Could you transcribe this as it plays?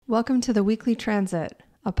Welcome to the Weekly Transit,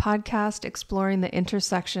 a podcast exploring the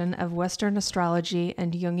intersection of Western astrology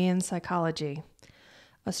and Jungian psychology.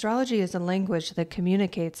 Astrology is a language that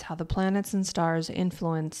communicates how the planets and stars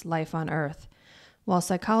influence life on Earth, while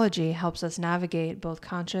psychology helps us navigate both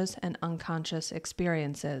conscious and unconscious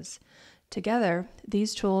experiences. Together,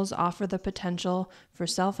 these tools offer the potential for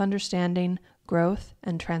self-understanding, growth,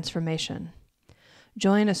 and transformation.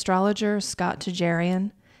 Join astrologer Scott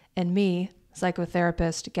Tajarian and me,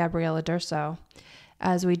 psychotherapist Gabriela Durso,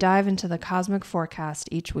 as we dive into the cosmic forecast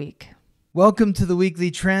each week. Welcome to the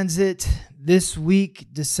Weekly Transit. This week,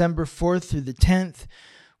 December 4th through the 10th,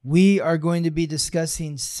 we are going to be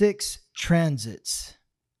discussing 6 transits.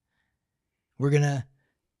 We're going to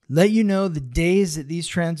let you know the days that these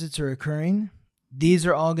transits are occurring. These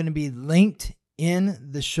are all going to be linked in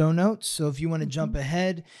the show notes. So if you want to jump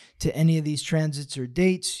ahead to any of these transits or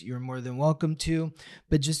dates, you're more than welcome to.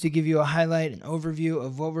 But just to give you a highlight and overview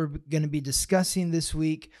of what we're going to be discussing this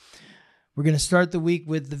week, we're going to start the week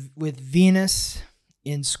with Venus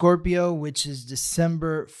in Scorpio, which is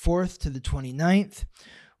December 4th to the 29th.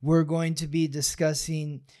 We're going to be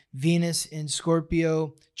discussing Venus in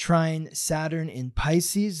Scorpio trine Saturn in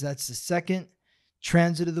Pisces. That's the second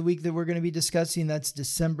transit of the week that we're going to be discussing. That's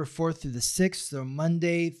December 4th through the 6th, so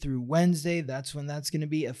Monday through Wednesday. That's when that's going to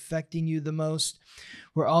be affecting you the most.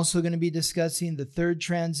 We're also going to be discussing the third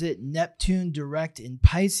transit, Neptune direct in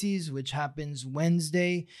Pisces, which happens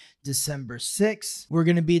Wednesday, December 6th. We're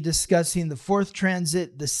going to be discussing the fourth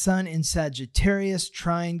transit, the Sun in Sagittarius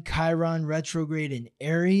trine Chiron retrograde in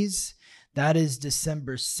Aries. That is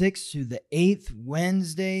December 6th through the 8th,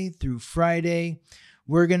 Wednesday through Friday.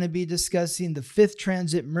 We're going to be discussing the fifth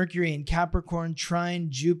transit, Mercury in Capricorn trine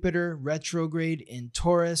Jupiter retrograde in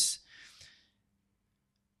Taurus,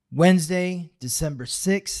 Wednesday, December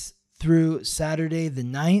 6th through Saturday the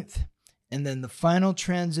 9th. And then the final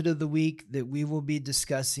transit of the week that we will be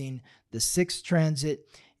discussing, the sixth transit,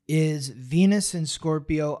 is Venus in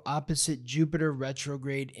Scorpio opposite Jupiter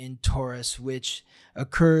retrograde in Taurus, which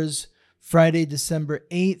occurs Friday, December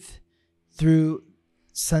 8th through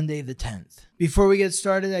Sunday the 10th. Before we get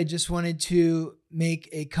started, I just wanted to make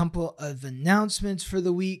a couple of announcements for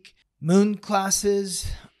the week. Moon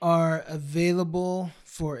classes are available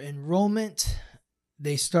for enrollment.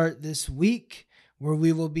 They start this week, where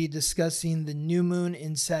we will be discussing the new moon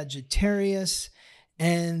in Sagittarius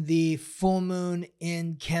and the full moon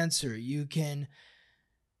in Cancer. You can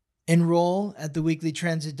enroll at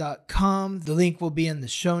theweeklytransit.com. The link will be in the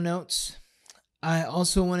show notes. I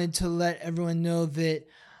also wanted to let everyone know that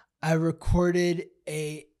I recorded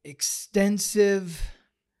an extensive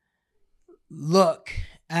look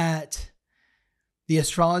at the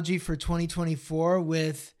astrology for 2024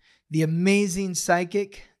 with the amazing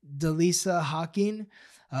psychic Delisa Hawking.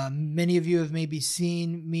 Many of you have maybe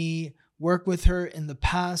seen me work with her in the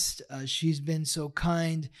past. She's been so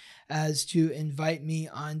kind as to invite me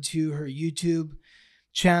onto her YouTube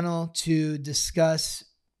channel to discuss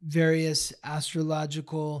various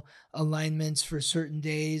astrological alignments for certain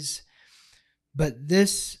days. But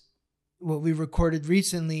this, what we recorded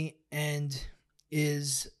recently and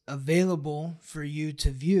is available for you to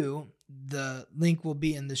view, the link will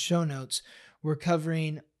be in the show notes. We're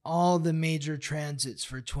covering all the major transits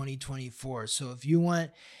for 2024. So if you want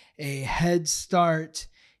a head start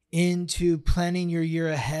into planning your year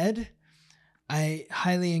ahead, I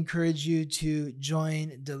highly encourage you to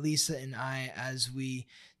join Delisa and I as we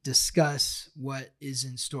discuss what is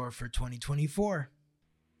in store for 2024.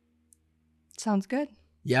 Sounds good.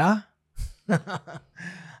 Yeah?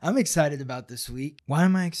 I'm excited about this week. Why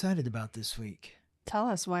am I excited about this week? Tell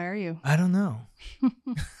us, why are you? I don't know.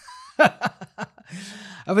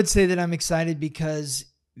 I would say that I'm excited because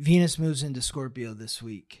Venus moves into Scorpio this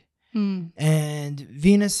week. And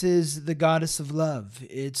Venus is the goddess of love.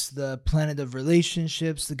 It's the planet of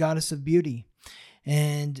relationships, the goddess of beauty.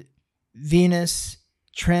 And Venus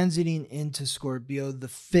transiting into Scorpio, the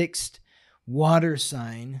fixed water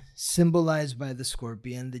sign symbolized by the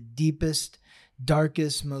scorpion, the deepest,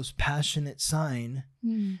 darkest, most passionate sign,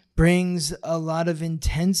 brings a lot of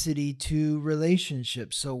intensity to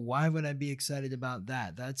relationships. So why would I be excited about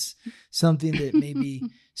that? That's something that maybe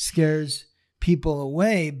scares people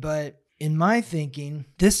away. But in my thinking,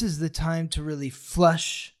 this is the time to really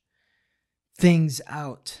flush things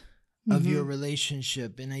out of your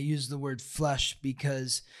relationship. And I use the word flush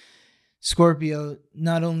because Scorpio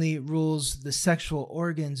not only rules the sexual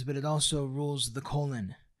organs, but it also rules the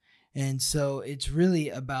colon. And so it's really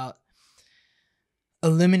about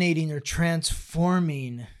eliminating or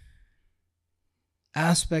transforming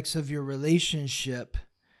aspects of your relationship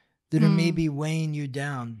that are maybe weighing you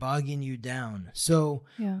down, bogging you down. So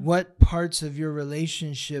Yeah. what parts of your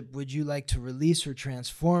relationship would you like to release or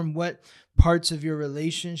transform? What parts of your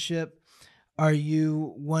relationship are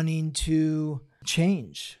you wanting to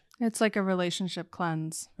change? It's like a relationship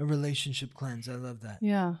cleanse. A relationship cleanse. I love that.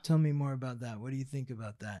 Yeah. Tell me more about that. What do you think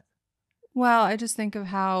about that? Well, I just think of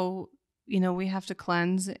how, we have to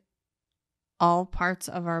cleanse all parts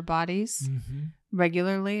of our bodies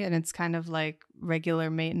regularly. And it's kind of like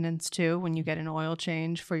regular maintenance too, when you get an oil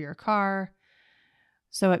change for your car.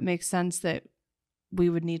 So it makes sense that we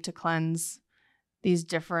would need to cleanse these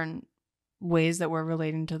different ways that we're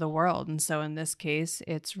relating to the world. And so in this case,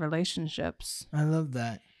 it's relationships. I love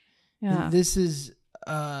that. Yeah. And this is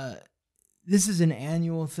an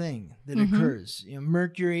annual thing that occurs.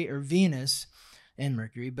 Mercury or Venus and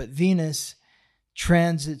Mercury, but Venus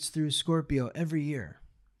transits through Scorpio every year.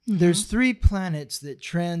 There's 3 planets that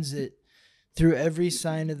transit through every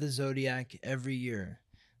sign of the zodiac every year,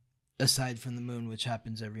 aside from the moon, which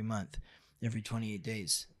happens every month, every 28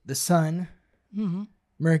 days. The sun,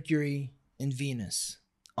 Mercury, and Venus.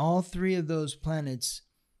 All 3 of those planets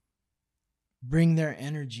bring their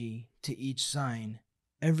energy to each sign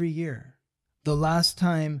every year. The last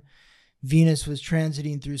time Venus was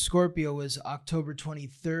transiting through Scorpio was October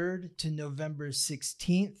 23rd to November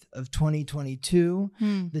 16th of 2022.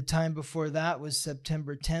 The time before that was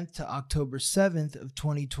September 10th to October 7th of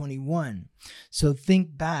 2021. So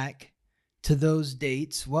think back to those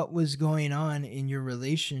dates. What was going on in your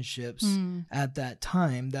relationships at that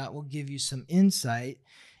time? That will give you some insight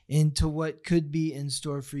into what could be in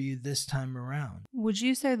store for you this time around. Would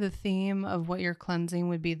you say the theme of what you're cleansing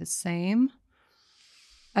would be the same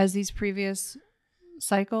as these previous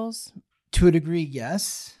cycles? To a degree,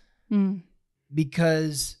 yes.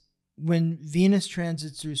 Because when Venus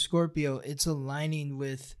transits through Scorpio, it's aligning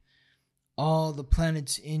with all the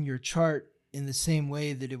planets in your chart in the same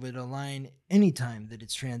way that it would align anytime that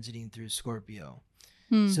it's transiting through Scorpio.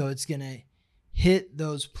 So it's going to hit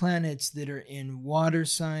those planets that are in water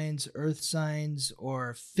signs, earth signs,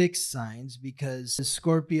 or fixed signs, because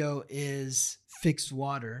Scorpio is fixed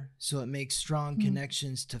water. So it makes strong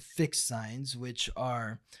connections to fixed signs, which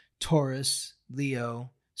are Taurus,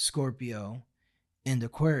 Leo, Scorpio, and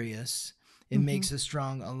Aquarius. It makes a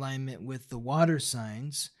strong alignment with the water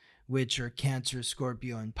signs, which are Cancer,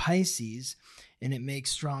 Scorpio, and Pisces. And it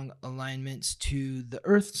makes strong alignments to the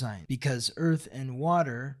earth sign, because earth and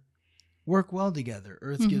water work well together.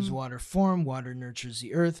 Earth gives water form, water nurtures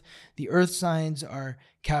the earth. The earth signs are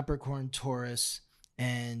Capricorn, Taurus,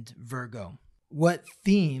 and Virgo. What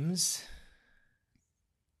themes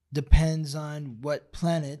depends on what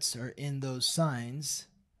planets are in those signs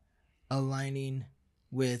aligning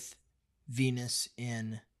with Venus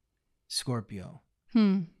in Scorpio.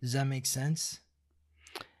 Does that make sense?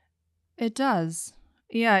 It does.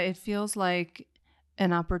 Yeah, it feels like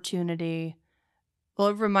an opportunity. Well,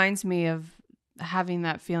 it reminds me of having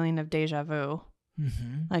that feeling of deja vu.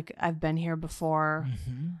 Like I've been here before.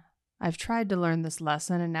 I've tried to learn this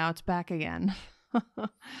lesson and now it's back again.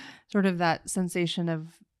 Sort of that sensation of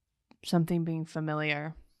something being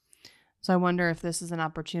familiar. So I wonder if this is an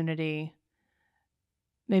opportunity,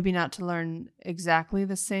 maybe not to learn exactly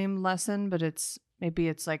the same lesson, but maybe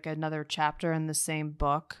it's like another chapter in the same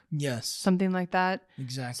book. Yes. Something like that.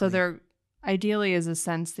 Exactly. So there ideally is a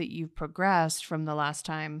sense that you've progressed from the last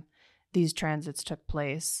time these transits took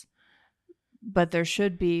place. But there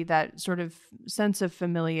should be that sort of sense of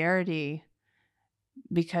familiarity,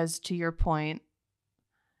 because to your point,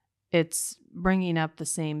 it's bringing up the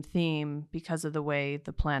same theme because of the way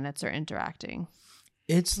the planets are interacting.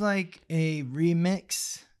 It's like a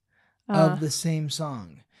remix of the same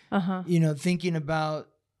song. Thinking about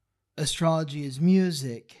astrology as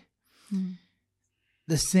music,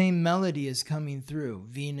 the same melody is coming through,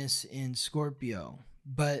 Venus in Scorpio,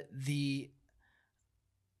 but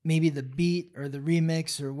maybe the beat or the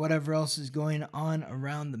remix or whatever else is going on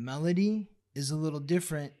around the melody is a little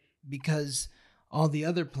different, because all the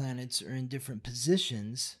other planets are in different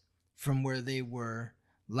positions from where they were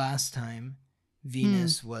last time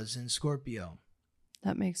Venus was in Scorpio.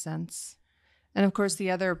 That makes sense. And of course, the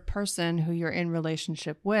other person who you're in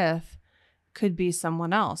relationship with could be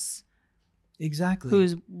someone else. Exactly.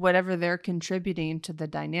 Who's whatever they're contributing to the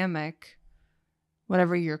dynamic,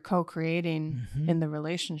 whatever you're co-creating in the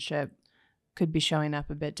relationship could be showing up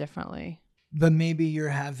a bit differently. But maybe you're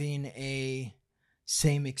having a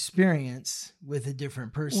same experience with a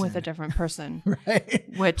different person. Right?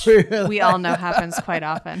 Which Where we all know happens quite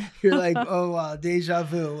often. You're like, oh, wow, deja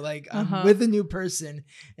vu. Like, I'm with a new person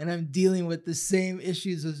and I'm dealing with the same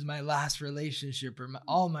issues as my last relationship or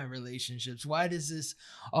all my relationships. Why does this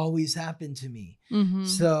always happen to me? Mm-hmm.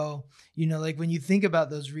 So, like when you think about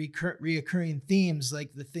those reoccurring themes,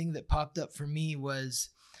 like the thing that popped up for me was,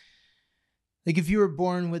 like, if you were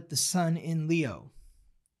born with the sun in Leo,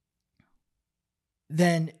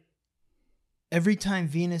 then every time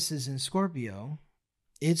Venus is in Scorpio,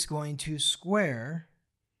 it's going to square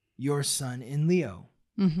your sun in Leo.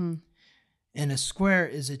 Mm-hmm. And a square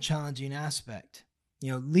is a challenging aspect.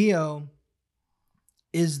 Leo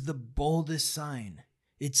is the boldest sign.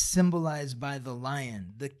 It's symbolized by the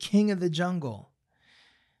lion, the king of the jungle.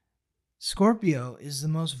 Scorpio is the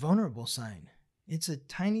most vulnerable sign. It's a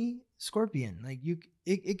tiny scorpion. Like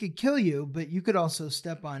it could kill you, but you could also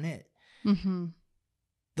step on it. Mm-hmm.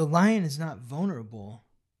 The lion is not vulnerable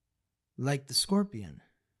like the scorpion.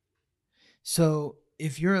 So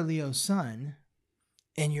if you're a Leo sun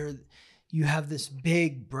and you have this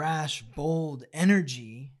big, brash, bold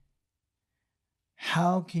energy,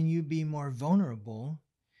 how can you be more vulnerable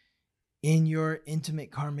in your intimate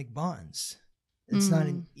karmic bonds? It's not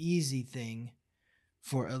an easy thing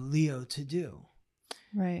for a Leo to do.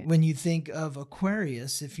 Right. When you think of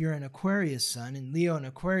Aquarius, if you're an Aquarius sun, and Leo and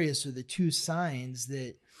Aquarius are the two signs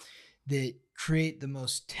that create the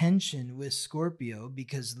most tension with Scorpio,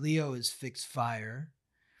 because Leo is fixed fire,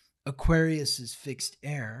 Aquarius is fixed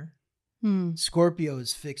air, Scorpio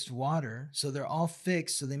is fixed water. So they're all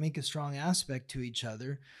fixed, so they make a strong aspect to each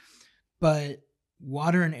other. But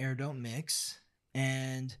water and air don't mix,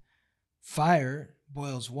 and fire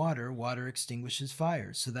boils water, water extinguishes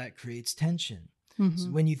fire. So that creates tension. Mm-hmm. So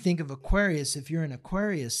when you think of Aquarius, if you're an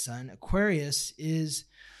Aquarius sun, Aquarius is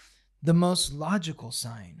the most logical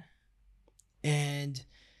sign. And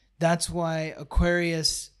that's why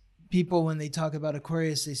Aquarius people, when they talk about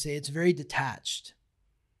Aquarius, they say it's very detached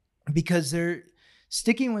because they're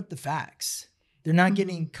sticking with the facts. They're not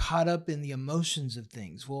getting caught up in the emotions of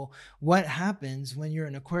things. Well, what happens when you're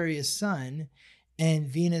an Aquarius sun and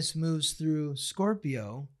Venus moves through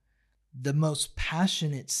Scorpio, the most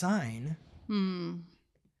passionate sign?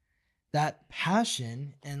 That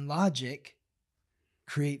passion and logic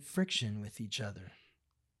create friction with each other.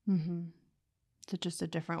 Mm-hmm. So just a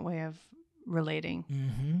different way of relating.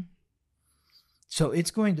 Mm-hmm. So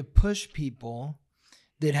it's going to push people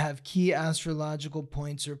that have key astrological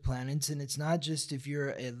points or planets. And it's not just if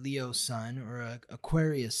you're a Leo sun or an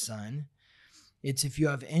Aquarius sun. It's if you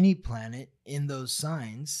have any planet in those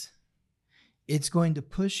signs, it's going to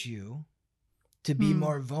push you to be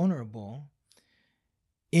more vulnerable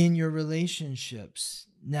in your relationships.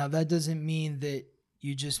 Now, that doesn't mean that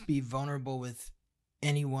you just be vulnerable with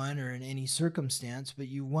anyone or in any circumstance, but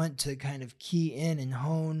you want to kind of key in and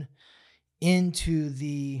hone into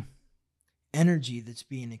the energy that's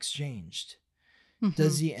being exchanged.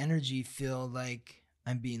 Does the energy feel like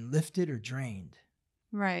I'm being lifted or drained?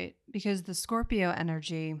 Right, because the Scorpio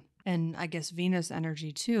energy, and I guess Venus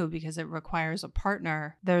energy too, because it requires a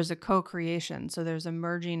partner, there's a co-creation. So there's a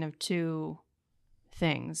merging of two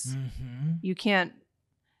things. Mm-hmm. You can't,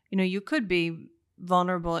 you could be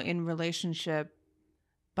vulnerable in relationship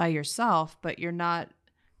by yourself, but you're not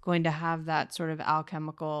going to have that sort of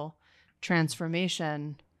alchemical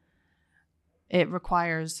transformation. It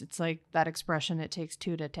requires, it's like that expression, it takes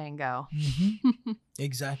two to tango. Mm-hmm.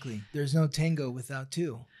 Exactly. There's no tango without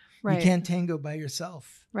two. Right. You can't tango by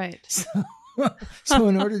yourself. Right. So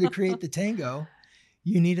in order to create the tango,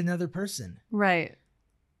 you need another person. Right.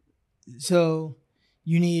 So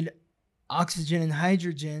you need oxygen and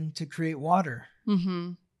hydrogen to create water.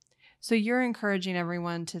 Mm-hmm. So you're encouraging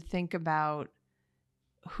everyone to think about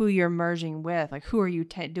who you're merging with. Like, who are you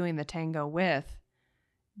doing the tango with?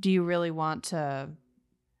 Do you really want to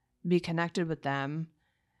be connected with them?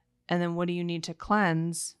 And then what do you need to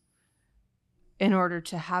cleanse in order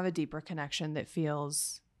to have a deeper connection that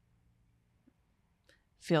feels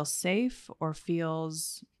safe or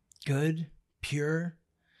feels good, pure,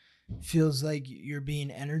 feels like you're being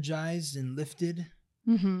energized and lifted,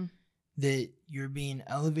 that you're being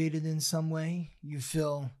elevated in some way, you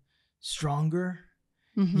feel stronger.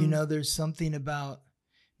 There's something about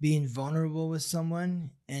being vulnerable with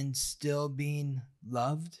someone and still being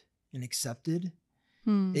loved and accepted.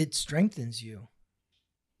 It strengthens you.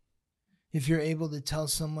 If you're able to tell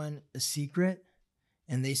someone a secret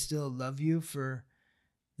and they still love you for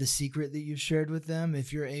the secret that you've shared with them,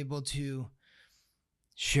 if you're able to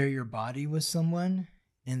share your body with someone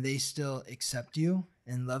and they still accept you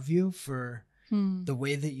and love you for the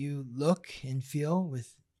way that you look and feel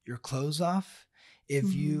with your clothes off,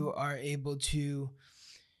 if you are able to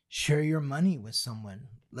share your money with someone,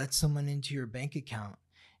 let someone into your bank account,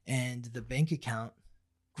 and the bank account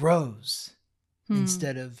grows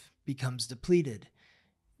instead of becomes depleted,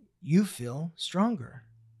 you feel stronger.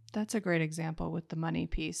 That's a great example with the money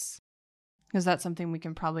piece, because that's something we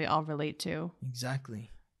can probably all relate to.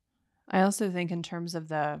 Exactly. I also think in terms of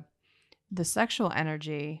the sexual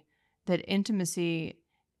energy, that intimacy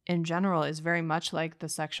in general is very much like the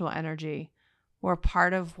sexual energy, or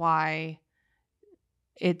part of why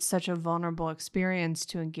it's such a vulnerable experience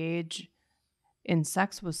to engage in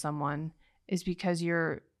sex with someone is because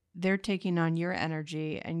they're taking on your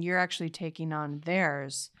energy and you're actually taking on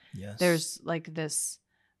theirs. Yes. There's like this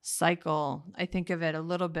cycle. I think of it a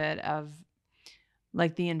little bit of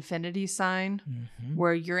like the infinity sign,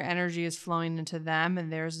 where your energy is flowing into them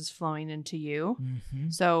and theirs is flowing into you.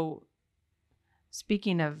 So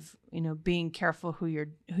speaking of, being careful who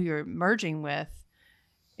you're merging with,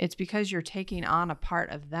 it's because you're taking on a part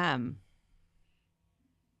of them.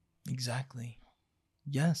 Exactly.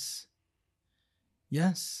 Yes.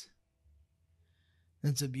 Yes.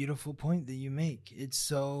 That's a beautiful point that you make. It's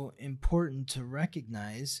so important to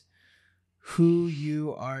recognize who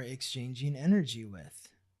you are exchanging energy with,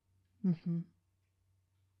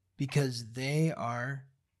 because they are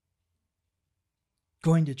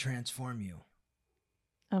going to transform you.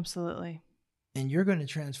 Absolutely. And you're going to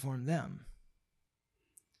transform them.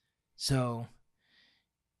 So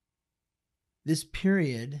this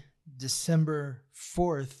period, December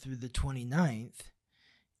 4th through the 29th,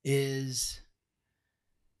 is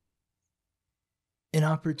an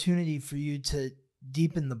opportunity for you to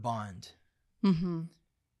deepen the bond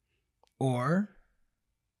or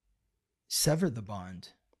sever the bond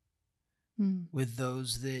with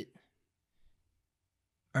those that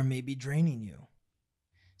are maybe draining you.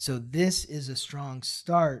 So this is a strong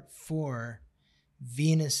start for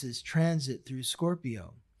Venus's transit through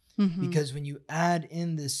Scorpio. Because when you add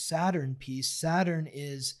in this Saturn piece, Saturn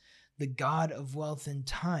is the god of wealth and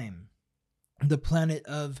time, the planet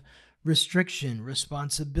of restriction,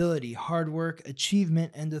 responsibility, hard work,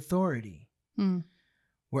 achievement, and authority.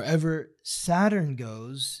 Wherever Saturn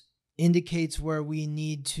goes indicates where we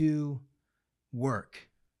need to work.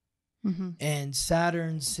 And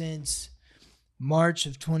Saturn, since March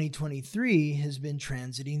of 2023, has been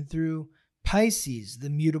transiting through Pisces, the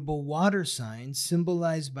mutable water sign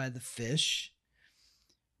symbolized by the fish,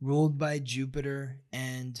 ruled by Jupiter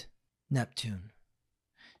and Neptune.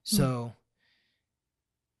 So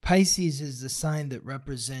Pisces is the sign that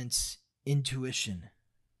represents intuition,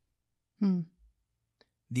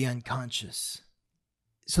 the unconscious.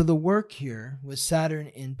 So the work here with Saturn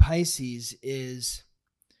in Pisces is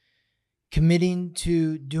committing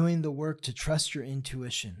to doing the work to trust your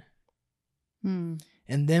intuition.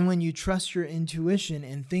 And then when you trust your intuition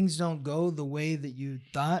and things don't go the way that you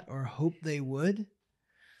thought or hoped they would,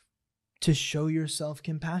 to show yourself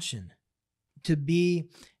compassion, to be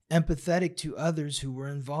empathetic to others who were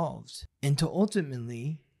involved, and to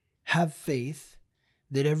ultimately have faith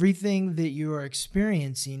that everything that you are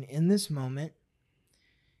experiencing in this moment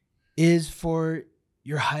is for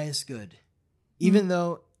your highest good. Even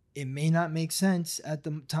though it may not make sense at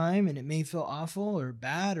the time and it may feel awful or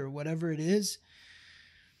bad or whatever it is,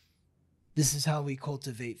 this is how we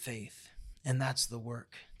cultivate faith. And that's the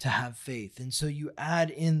work, to have faith. And so you add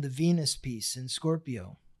in the Venus piece in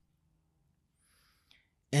Scorpio.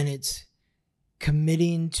 And it's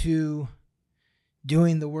committing to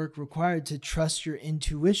doing the work required to trust your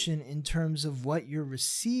intuition in terms of what you're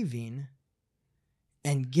receiving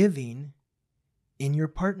and giving in your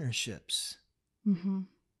partnerships.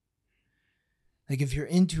 Like if your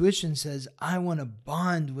intuition says, I want to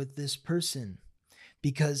bond with this person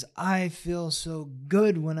because I feel so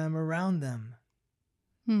good when I'm around them.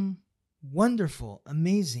 Wonderful,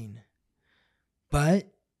 amazing. But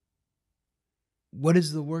what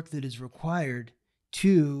is the work that is required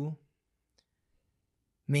to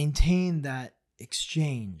maintain that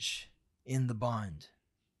exchange in the bond?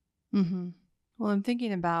 Well, I'm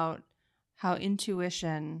thinking about how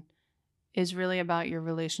intuition is really about your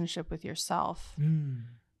relationship with yourself,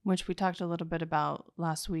 which we talked a little bit about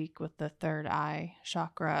last week with the third eye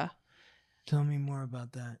chakra. Tell me more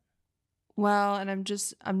about that. Well, and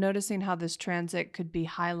I'm noticing how this transit could be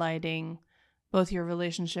highlighting both your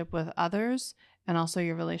relationship with others and also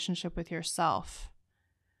your relationship with yourself,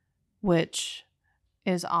 which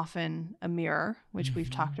is often a mirror, which we've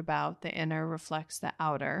talked about. The inner reflects the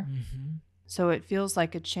outer. So it feels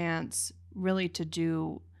like a chance really to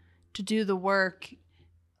do the work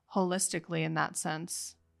holistically in that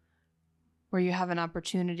sense. where you have an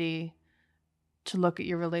opportunity to look at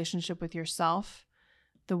your relationship with yourself,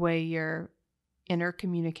 the way your inner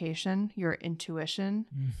communication, your intuition,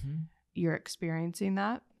 you're experiencing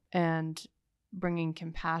that, and bringing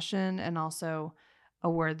compassion. And also a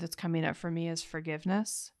word that's coming up for me is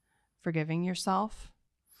forgiveness, forgiving yourself.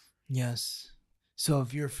 Yes. So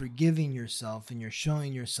if you're forgiving yourself and you're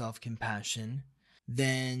showing yourself compassion,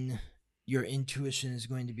 then your intuition is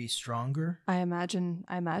going to be stronger. I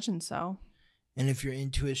imagine so. And if your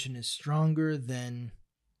intuition is stronger, then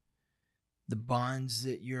the bonds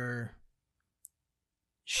that you're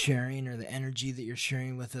sharing or the energy that you're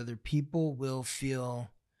sharing with other people will feel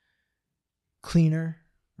cleaner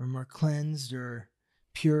or more cleansed or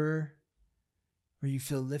purer, or you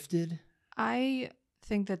feel lifted. I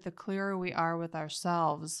think that the clearer we are with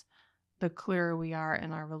ourselves, the clearer we are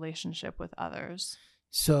in our relationship with others.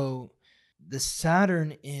 So the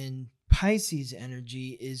Saturn in Pisces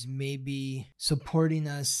energy is maybe supporting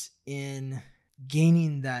us in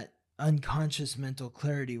gaining that unconscious mental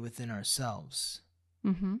clarity within ourselves.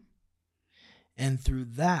 Mm-hmm. And through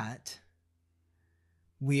that,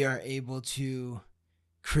 we are able to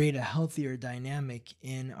create a healthier dynamic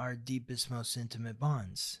in our deepest, most intimate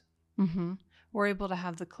bonds. Mm-hmm. We're able to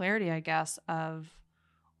have the clarity, I guess, of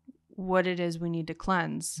what it is we need to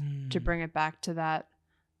cleanse to bring it back to that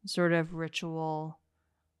sort of ritual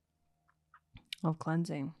of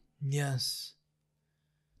cleansing. Yes.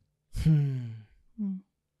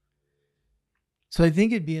 So I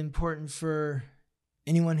think it'd be important for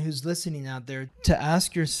anyone who's listening out there to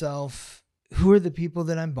ask yourself, who are the people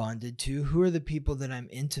that I'm bonded to? Who are the people that I'm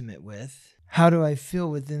intimate with? How do I feel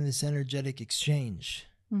within this energetic exchange?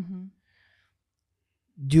 Mm-hmm.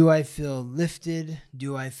 Do I feel lifted?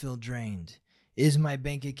 Do I feel drained? Is my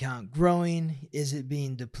bank account growing? Is it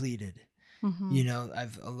being depleted? Mm-hmm. You know,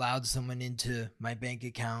 I've allowed someone into my bank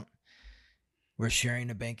account. We're sharing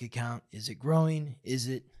a bank account. Is it growing? Is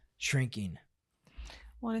it shrinking?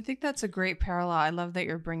 Well, I think that's a great parallel. I love that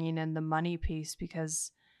you're bringing in the money piece,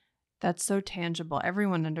 because that's so tangible.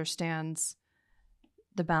 Everyone understands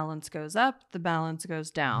the balance goes up, the balance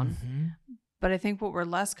goes down. Mm-hmm. But I think what we're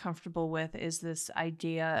less comfortable with is this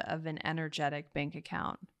idea of an energetic bank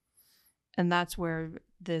account. And that's where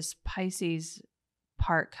this Pisces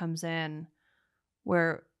part comes in,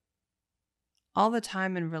 where all the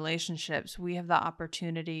time in relationships, we have the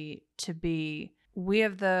opportunity to be, we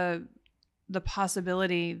have the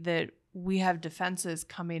possibility that we have defenses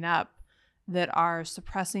coming up that are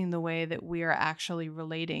suppressing the way that we are actually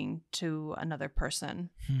relating to another person.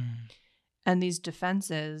 And these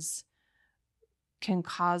defenses can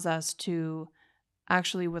cause us to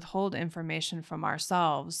actually withhold information from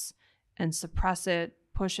ourselves and suppress it,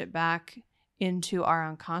 push it back into our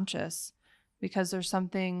unconscious, because there's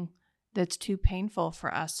something that's too painful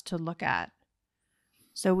for us to look at.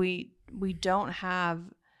 So we don't have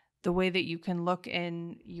the way that you can look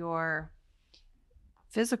in your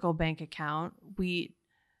physical bank account.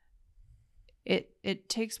 It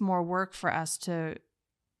takes more work for us to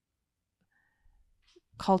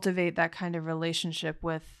cultivate that kind of relationship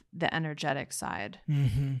with the energetic side,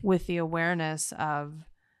 with the awareness of,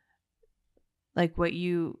 like what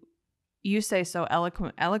you say so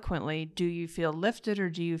eloquently, do you feel lifted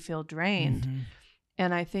or do you feel drained?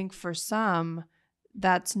 And I think for some,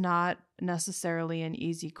 that's not necessarily an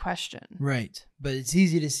easy question. Right. But it's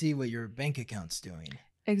easy to see what your bank account's doing.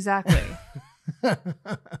 Exactly.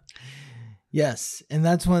 Yes. And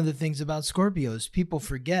that's one of the things about Scorpios. People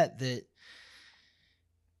forget that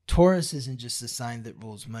Taurus isn't just a sign that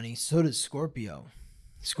rules money. So does Scorpio.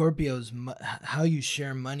 Scorpio's how you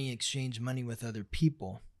share money, exchange money with other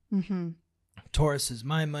people. Mm-hmm. Taurus is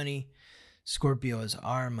my money. Scorpio is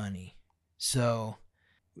our money. So,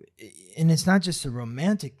 and it's not just a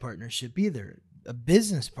romantic partnership either, a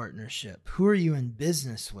business partnership. Who are you in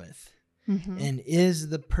business with? Mm-hmm. And is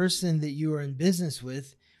the person that you are in business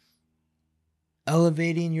with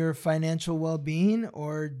elevating your financial well-being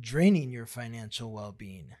or draining your financial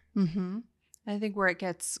well-being? Mm-hmm. I think where it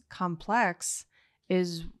gets complex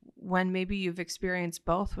is when maybe you've experienced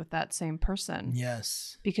both with that same person.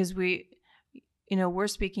 Yes. Because we're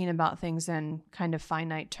speaking about things in kind of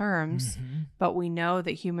finite terms, but we know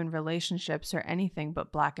that human relationships are anything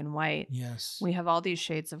but black and white. Yes. We have all these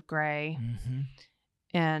shades of gray,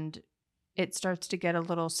 and it starts to get a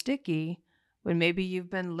little sticky when maybe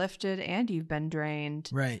you've been lifted and you've been drained.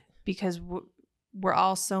 Right. Because we're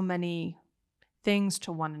all so many things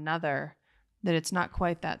to one another that it's not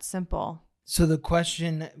quite that simple. So the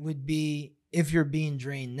question would be, if you're being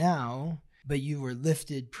drained now, but you were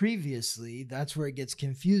lifted previously, that's where it gets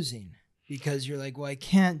confusing. because you're like, well, I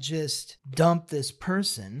can't just dump this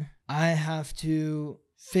person. I have to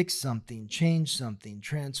fix something, change something,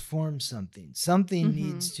 transform something. Something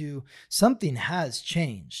has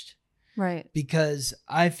changed. Right. Because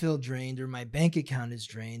I feel drained or my bank account is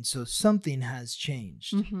drained. So something has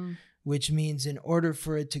changed, which means in order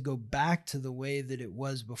for it to go back to the way that it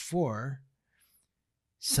was before,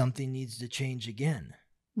 something needs to change again.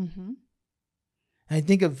 And I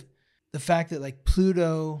think of the fact that like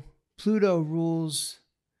Pluto rules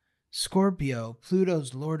Scorpio.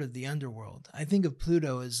 Pluto's lord of the underworld. I think of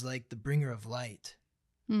Pluto as like the bringer of light,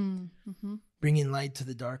 bringing light to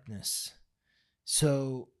the darkness.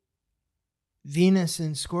 So Venus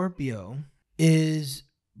in Scorpio is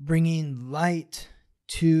bringing light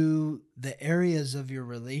to the areas of your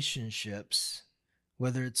relationships,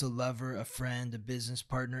 whether it's a lover, a friend, a business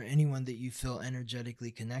partner, anyone that you feel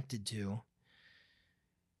energetically connected to.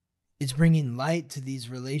 It's bringing light to these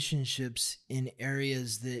relationships in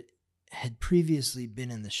areas that had previously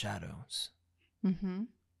been in the shadows.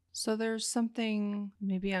 So there's something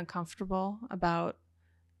maybe uncomfortable about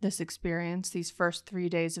this experience, these first 3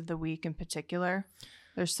 days of the week in particular.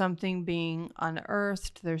 There's something being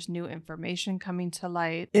unearthed. There's new information coming to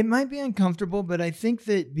light. It might be uncomfortable, but I think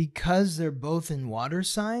that because they're both in water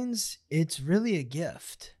signs, it's really a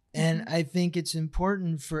gift. And I think it's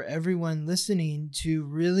important for everyone listening to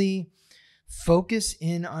really focus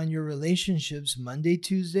in on your relationships Monday,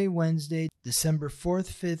 Tuesday, Wednesday, December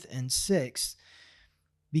 4th, 5th, and 6th,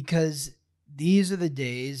 because these are the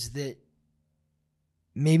days that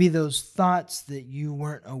maybe those thoughts that you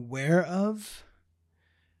weren't aware of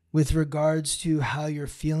with regards to how you're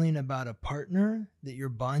feeling about a partner that you're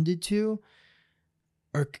bonded to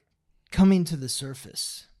are coming to the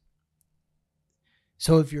surface.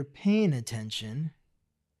 So if you're paying attention,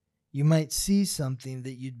 you might see something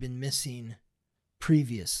that you'd been missing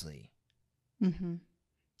previously.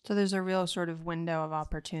 So there's a real sort of window of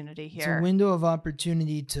opportunity here. It's a window of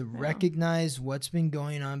opportunity to recognize what's been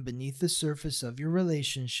going on beneath the surface of your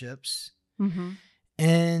relationships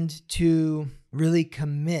and to really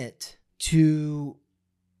commit to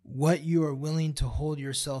what you are willing to hold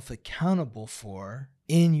yourself accountable for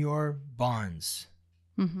in your bonds.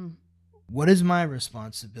 What is my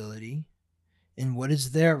responsibility and what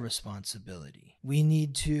is their responsibility? We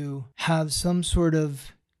need to have some sort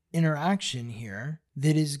of interaction here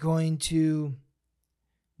that is going to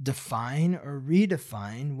define or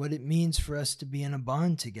redefine what it means for us to be in a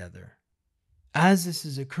bond together. As this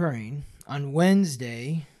is occurring on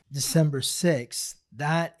Wednesday, December 6th,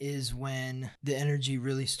 that is when the energy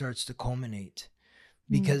really starts to culminate,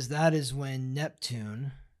 because that is when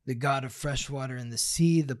Neptune, the god of fresh water and the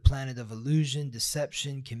sea, the planet of illusion,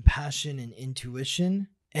 deception, compassion, and intuition,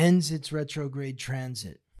 ends its retrograde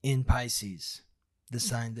transit in Pisces, the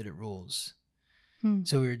sign that it rules.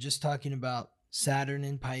 So we were just talking about Saturn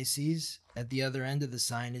in Pisces. At the other end of the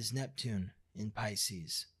sign is Neptune in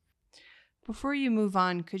Pisces. Before you move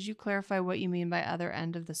on, could you clarify what you mean by other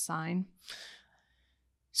end of the sign?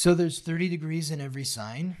 So there's 30 degrees in every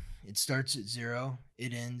sign. It starts at 0.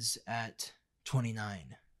 It ends at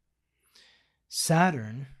 29.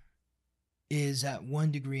 Saturn is at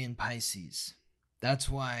 1 degree in Pisces. That's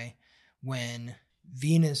why when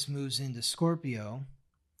Venus moves into Scorpio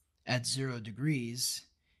at 0 degrees,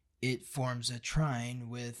 it forms a trine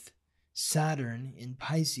with Saturn in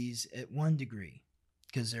Pisces at 1 degree,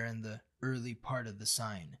 because they're in the early part of the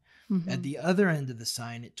sign. At the other end of the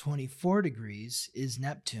sign at 24 degrees is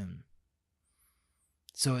Neptune.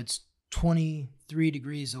 So it's 23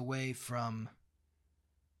 degrees away from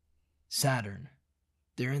Saturn.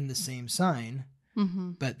 They're in the same sign,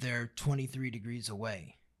 but they're 23 degrees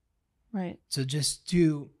away. Right. So just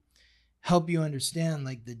to help you understand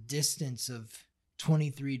like the distance of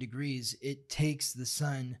 23 degrees, it takes the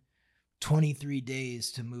sun 23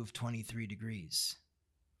 days to move 23 degrees.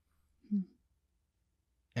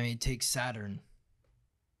 I mean, it takes Saturn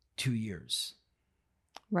 2 years.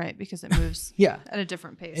 Right, because it moves at a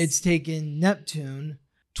different pace. It's taken Neptune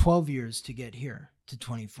 12 years to get here to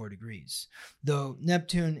 24 degrees, though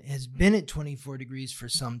Neptune has been at 24 degrees for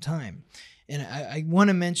some time. And I want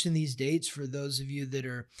to mention these dates for those of you that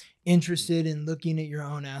are interested in looking at your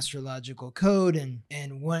own astrological code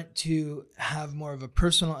and want to have more of a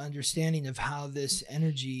personal understanding of how this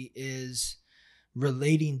energy is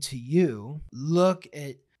relating to you. Look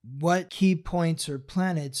at what key points or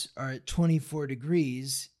planets are at 24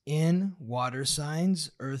 degrees in water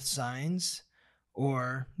signs, earth signs,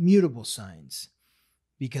 or mutable signs,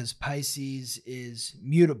 because Pisces is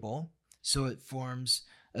mutable, so it forms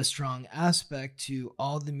a strong aspect to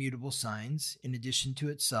all the mutable signs in addition to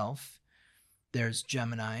itself. There's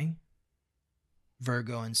Gemini,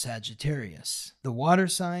 Virgo, and Sagittarius. The water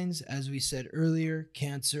signs, as we said earlier,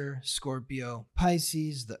 Cancer, Scorpio,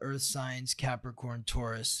 Pisces, the earth signs, Capricorn,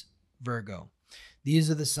 Taurus, Virgo.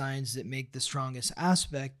 These are the signs that make the strongest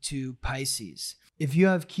aspect to Pisces. If you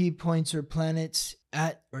have key points or planets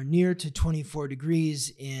at or near to 24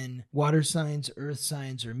 degrees in water signs, earth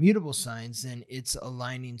signs, or mutable signs, then it's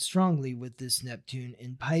aligning strongly with this Neptune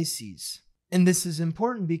in Pisces. And this is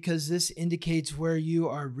important because this indicates where you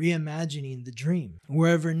are reimagining the dream.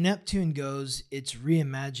 Wherever Neptune goes, it's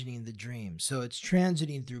reimagining the dream. So it's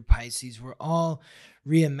transiting through Pisces. We're all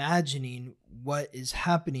reimagining what is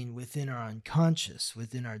happening within our unconscious,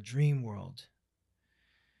 within our dream world.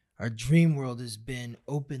 Our dream world has been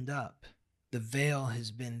opened up. The veil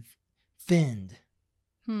has been thinned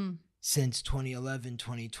since 2011,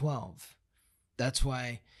 2012. That's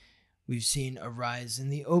why we've seen a rise in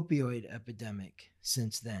the opioid epidemic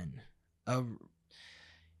since then. An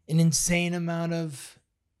insane amount of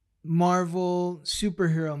Marvel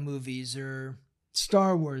superhero movies or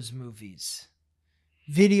Star Wars movies.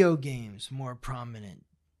 Video games more prominent.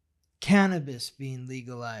 Cannabis being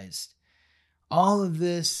legalized. All of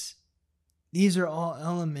this, these are all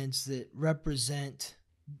elements that represent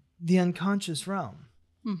the unconscious realm.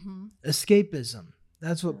 Escapism.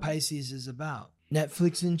 That's what Pisces is about.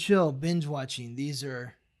 Netflix and chill, binge watching. These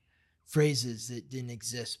are phrases that didn't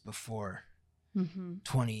exist before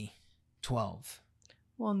 2012.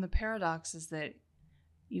 Well, and the paradox is that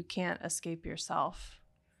you can't escape yourself.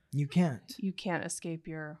 You can't. You can't escape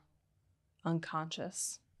your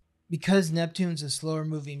unconscious. Because Neptune's a slower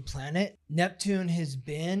moving planet, Neptune has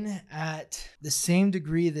been at the same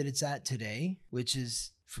degree that it's at today, which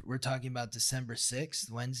is, we're talking about December 6th,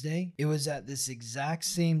 Wednesday. It was at this exact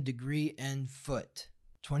same degree and foot,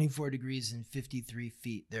 24 degrees and 53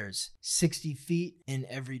 feet. There's 60 feet in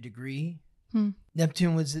every degree.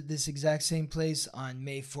 Neptune was at this exact same place on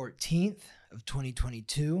May 14th of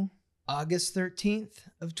 2022, August 13th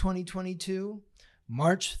of 2022,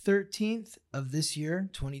 March 13th of this year,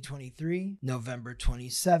 2023, November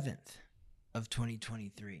 27th of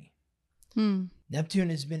 2023. Neptune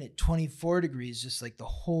has been at 24 degrees, just like the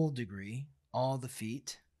whole degree, all the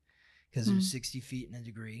feet, because there's 60 feet in a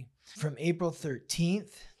degree. From April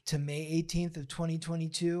 13th to May 18th of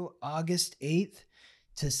 2022, August 8th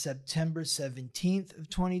to September 17th of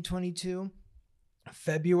 2022,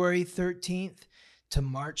 February 13th to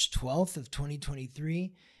March 12th of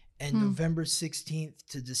 2023, and November 16th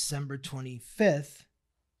to December 25th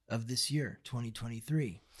of this year,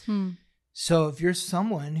 2023. So if you're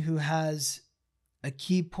someone who has a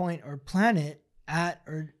key point or planet at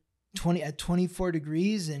 24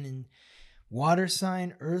 degrees and in water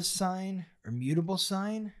sign, earth sign, or mutable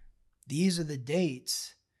sign, these are the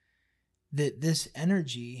dates that this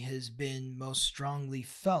energy has been most strongly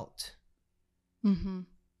felt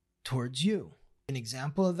towards you. An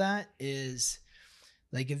example of that is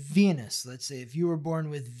like if Venus, let's say if you were born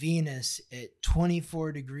with Venus at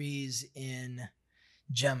 24 degrees in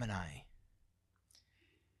Gemini,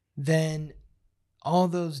 then all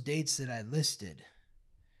those dates that I listed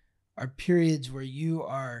are periods where you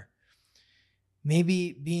are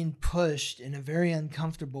maybe being pushed in a very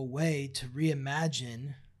uncomfortable way to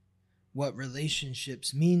reimagine what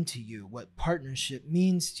relationships mean to you, what partnership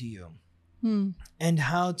means to you, and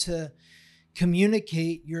how to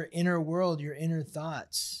communicate your inner world, your inner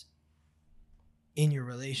thoughts in your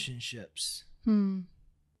relationships.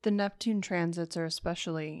 The Neptune transits are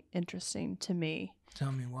especially interesting to me.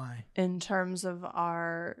 Tell me why. In terms of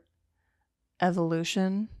our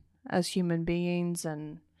evolution as human beings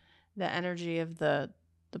and the energy of the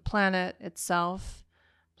planet itself,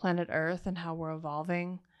 planet Earth, and how we're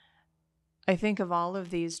evolving. I think of all of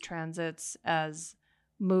these transits as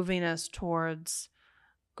moving us towards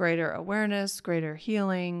greater awareness, greater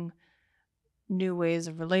healing, new ways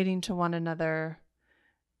of relating to one another.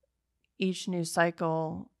 Each new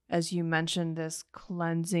cycle, as you mentioned, this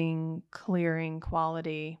cleansing, clearing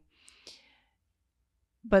quality.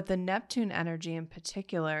 But the Neptune energy in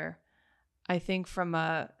particular, I think from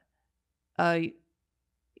a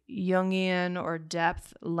Jungian or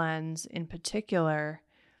depth lens in particular,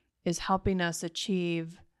 is helping us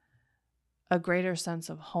achieve a greater sense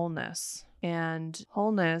of wholeness. And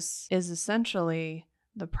wholeness is essentially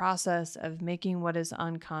the process of making what is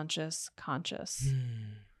unconscious conscious.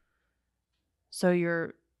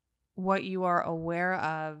 So what you are aware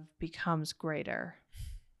of becomes greater.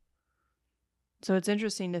 So it's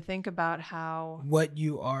interesting to think about how what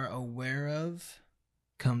you are aware of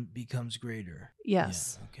becomes greater.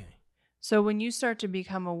 Yes. Yeah, okay. So when you start to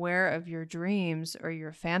become aware of your dreams or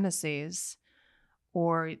your fantasies,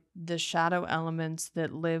 or the shadow elements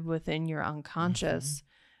that live within your unconscious,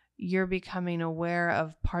 you're becoming aware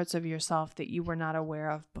of parts of yourself that you were not aware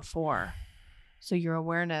of before. So your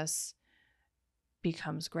awareness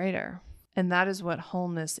becomes greater. And that is what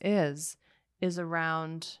wholeness is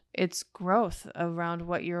around its growth around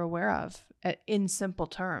what you're aware of in simple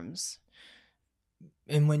terms.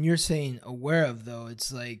 And when you're saying aware of, though,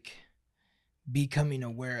 it's like becoming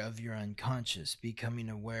aware of your unconscious, becoming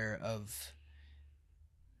aware of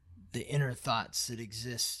the inner thoughts that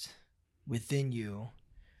exist within you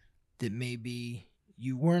that maybe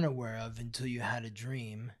you weren't aware of until you had a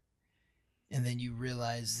dream. And then you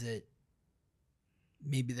realize that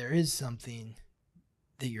maybe there is something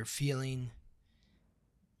that you're feeling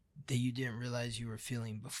that you didn't realize you were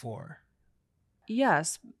feeling before.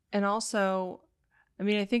 Yes. And also, I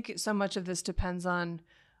mean, I think so much of this depends on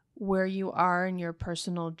where you are in your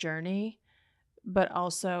personal journey, but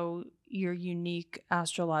also your unique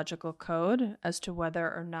astrological code as to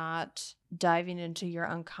whether or not diving into your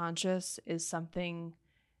unconscious is something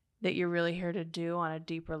that you're really here to do on a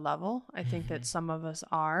deeper level. I think that some of us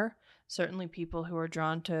are. Certainly people who are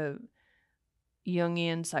drawn to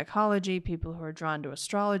Jungian psychology, people who are drawn to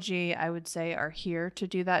astrology, I would say are here to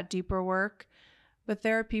do that deeper work. But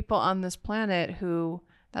there are people on this planet who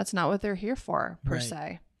that's not what they're here for, per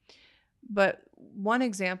se. But one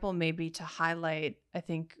example maybe to highlight, I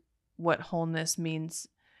think, what wholeness means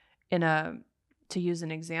to use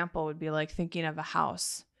an example would be like thinking of a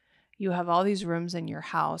house. You have all these rooms in your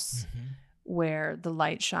house where the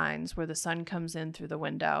light shines, where the sun comes in through the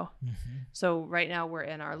window. So right now we're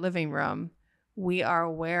in our living room. We are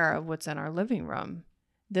aware of what's in our living room.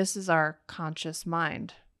 This is our conscious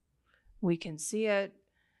mind. We can see it.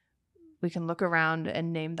 We can look around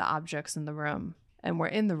and name the objects in the room. And we're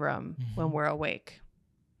in the room when we're awake.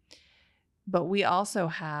 But we also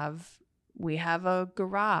have a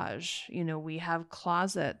garage. We have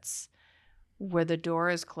closets where the door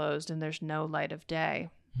is closed and there's no light of day.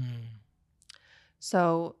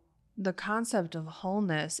 So the concept of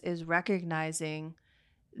wholeness is recognizing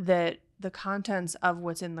that the contents of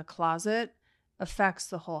what's in the closet affects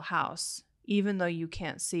the whole house, even though you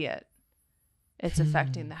can't see it. It's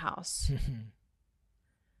affecting the house.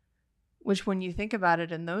 Which, when you think about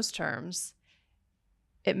it in those terms,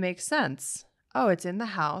 it makes sense. Oh, it's in the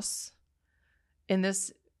house. In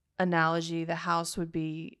this analogy, the house would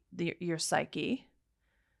be your psyche.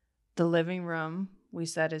 The living room, we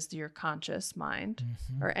said, is your conscious mind,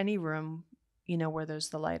 or any room, where there's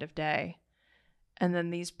the light of day. And then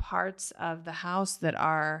these parts of the house that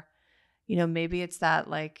are, maybe it's that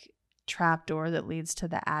like trap door that leads to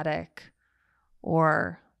the attic,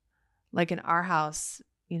 or like in our house,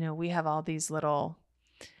 we have all these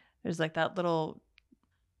there's like that little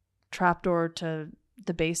trapdoor to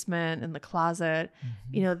the basement and the closet.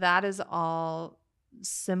 That is all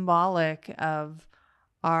symbolic of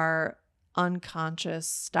our unconscious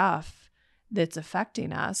stuff that's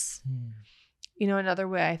affecting us. Another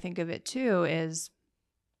way I think of it too is,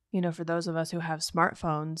 for those of us who have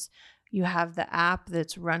smartphones, you have the app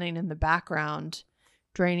that's running in the background,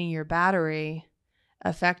 draining your battery,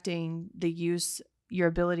 affecting your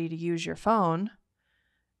ability to use your phone,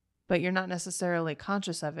 but you're not necessarily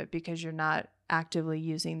conscious of it because you're not actively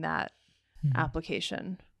using that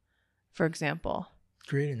application, for example.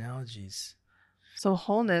 Great analogies. So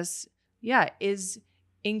wholeness, is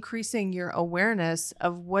increasing your awareness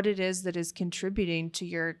of what it is that is contributing to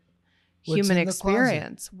your human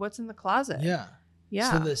experience. What's in the closet?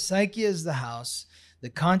 Yeah. So the psyche is the house, the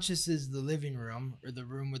conscious is the living room or the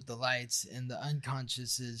room with the lights, and the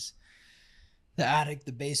unconscious is the attic,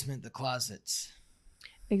 the basement, the closets.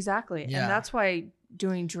 Exactly. Yeah. And that's why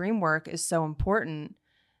doing dream work is so important,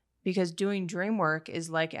 because doing dream work is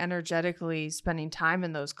like energetically spending time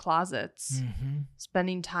in those closets,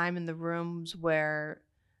 spending time in the rooms where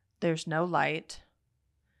there's no light.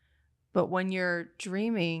 But when you're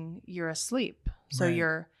dreaming, you're asleep. So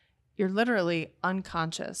you're literally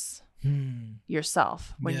unconscious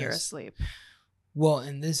yourself when you're asleep. Well,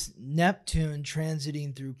 and this Neptune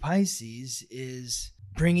transiting through Pisces is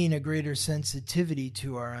bringing a greater sensitivity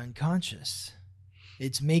to our unconscious.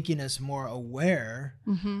 It's making us more aware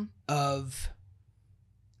of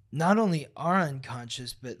not only our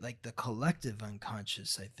unconscious, but like the collective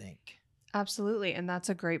unconscious, I think. Absolutely. And that's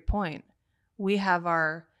a great point. We have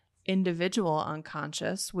our individual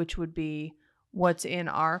unconscious, which would be what's in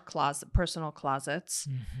our personal closets,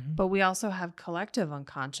 but we also have collective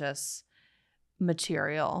unconscious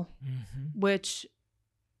material, which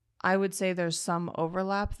I would say there's some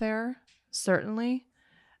overlap there, certainly.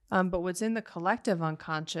 But what's in the collective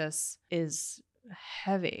unconscious is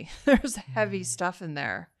heavy. There's heavy stuff in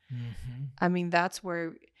there. Mm-hmm. I mean, that's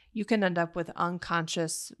where you can end up with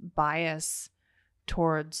unconscious bias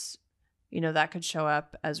towards, that could show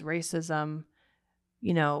up as racism,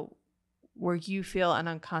 where you feel an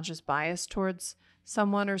unconscious bias towards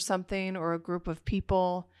someone or something or a group of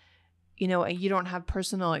people, and you don't have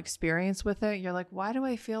personal experience with it. You're like, why do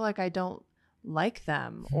I feel like I don't like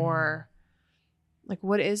them? Or like,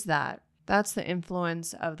 what is that? That's the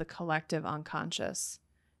influence of the collective unconscious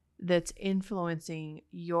that's influencing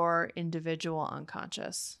your individual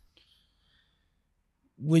unconscious.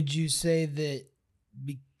 Would you say that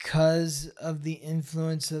because of the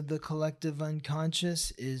influence of the collective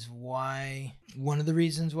unconscious is why one of the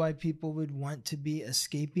reasons why people would want to be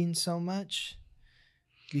escaping so much?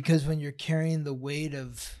 Because when you're carrying the weight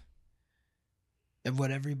of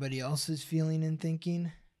what everybody else is feeling and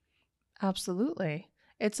thinking? Absolutely.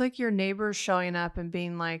 It's like your neighbors showing up and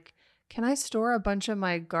being like, can I store a bunch of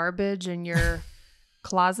my garbage in your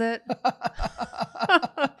closet?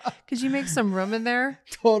 Could you make some room in there?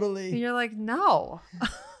 Totally. And you're like, no.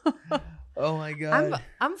 Oh my God.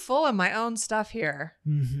 I'm full of my own stuff here.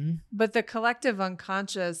 Mm-hmm. But the collective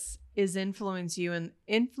unconscious is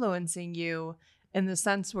influencing you in the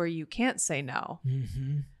sense where you can't say no.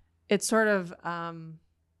 Mm-hmm. It's sort of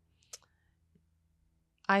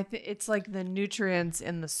it's like the nutrients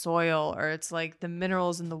in the soil, or it's like the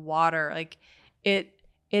minerals in the water. Like it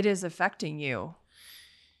is affecting you.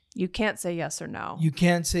 You can't say yes or no. You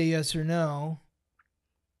can't say yes or no,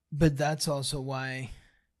 but that's also why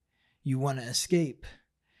you want to escape,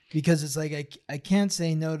 because it's like I can't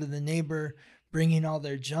say no to the neighbor bringing all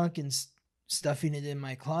their junk and stuffing it in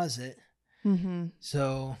my closet. Mm-hmm.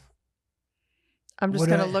 So I'm just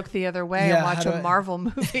going to look the other way and watch a Marvel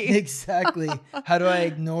movie. Exactly. How do I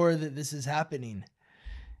ignore that this is happening?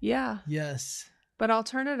 Yeah. Yes. But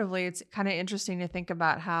alternatively, it's kind of interesting to think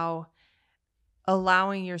about how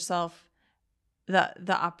allowing yourself the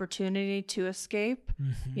opportunity to escape,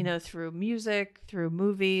 mm-hmm. Through music, through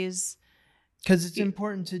movies. Because it's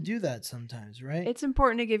important to do that sometimes, right? It's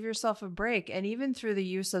important to give yourself a break. And even through the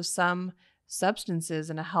use of some substances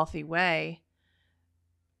in a healthy way,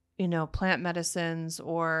 plant medicines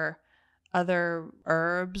or other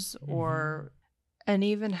herbs, or, and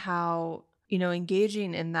even how,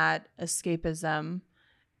 engaging in that escapism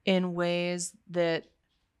in ways that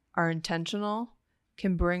are intentional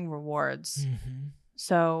can bring rewards. Mm-hmm.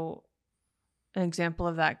 So an example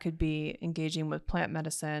of that could be engaging with plant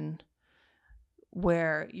medicine,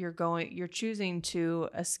 where you're choosing to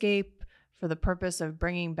escape for the purpose of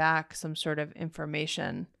bringing back some sort of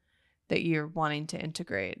information that you're wanting to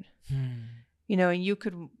integrate. And you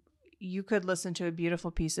could listen to a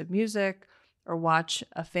beautiful piece of music or watch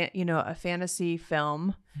a fantasy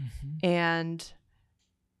film, and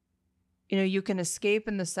you can escape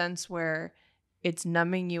in the sense where it's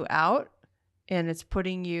numbing you out and it's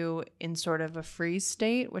putting you in sort of a freeze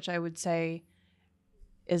state, which I would say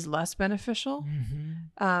is less beneficial.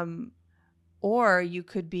 Or you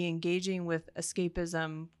could be engaging with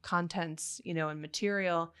escapism contents, and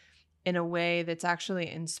material in a way that's actually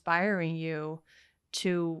inspiring you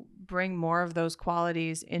to bring more of those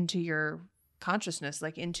qualities into your consciousness,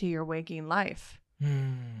 like into your waking life.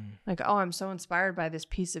 Like, oh, I'm so inspired by this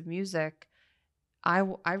piece of music.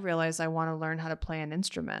 I realize I want to learn how to play an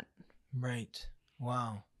instrument. Right.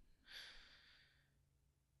 Wow.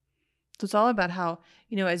 So it's all about how,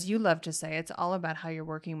 as you love to say, it's all about how you're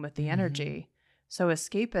working with the energy. So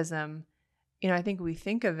escapism, I think we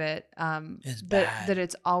think of it that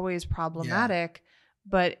it's always problematic,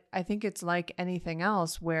 but I think it's like anything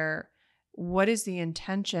else, where what is the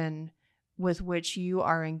intention with which you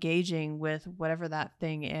are engaging with whatever that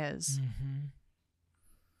thing is?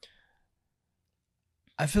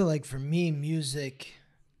 I feel like for me, music,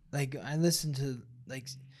 like I listen to like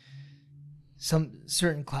some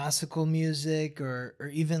certain classical music or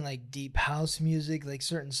even like deep house music, like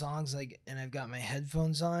certain songs, like, and I've got my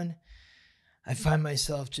headphones on, I find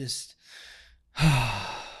myself just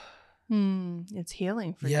it's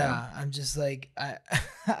healing for you. Yeah, I'm just like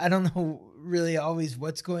I don't know really always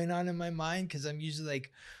what's going on in my mind, because I'm usually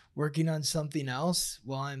like working on something else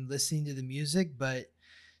while I'm listening to the music, but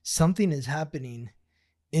something is happening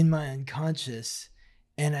in my unconscious,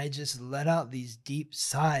 and I just let out these deep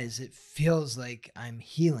sighs. It feels like I'm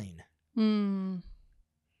healing.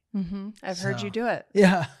 I've heard you do it.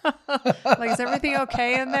 Yeah. Like, is everything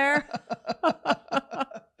okay in there?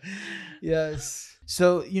 Yes.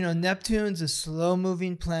 So, Neptune's a slow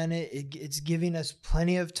moving planet. It's giving us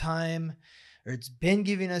plenty of time, or it's been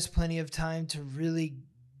giving us plenty of time to really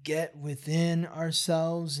get within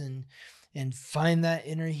ourselves and find that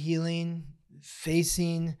inner healing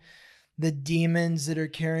facing the demons that are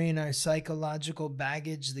carrying our psychological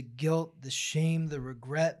baggage, the guilt, the shame, the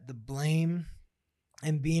regret, the blame,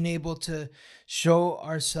 and being able to show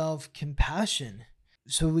ourselves compassion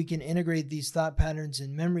so we can integrate these thought patterns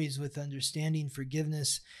and memories with understanding,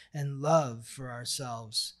 forgiveness, and love for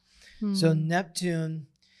ourselves. So Neptune,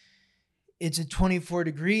 it's at 24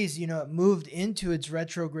 degrees. It moved into its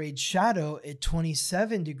retrograde shadow at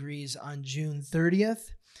 27 degrees on June 30th.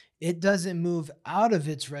 It doesn't move out of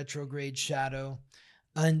its retrograde shadow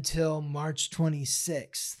until March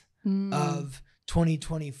 26th of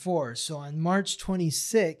 2024. So on March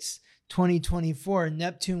 26th, 2024,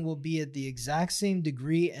 Neptune will be at the exact same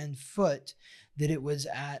degree and foot that it was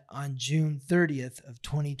at on June 30th of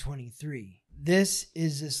 2023. This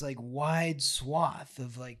is this like wide swath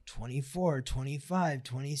of like 24, 25,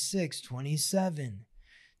 26, 27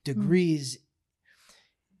 degrees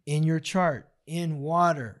in your chart, in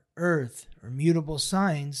water, earth, or mutable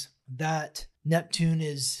signs that Neptune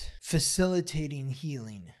is facilitating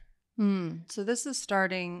healing. So this is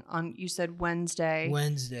starting on, you said Wednesday,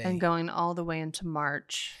 and going all the way into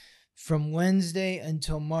March. From Wednesday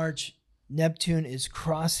until March, Neptune is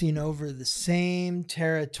crossing over the same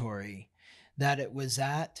territory that it was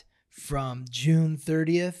at from June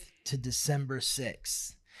 30th to December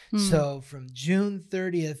 6th. So from June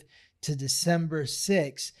 30th to December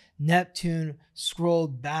 6th, Neptune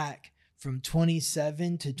scrolled back from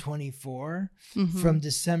 27 to 24. From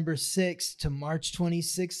December 6th to March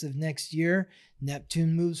 26th of next year,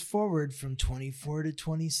 Neptune moves forward from 24 to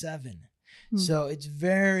 27. So it's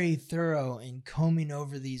very thorough in combing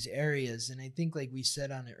over these areas. And I think like we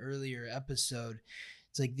said on an earlier episode,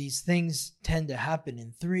 it's like these things tend to happen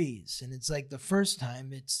in threes. And it's like the first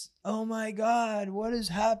time it's, oh my God, what is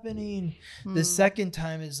happening? The second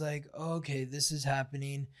time is like, oh, okay, this is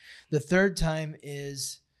happening. The third time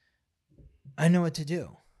is, I know what to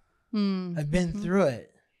do. I've been through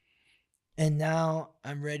it. And now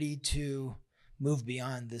I'm ready to move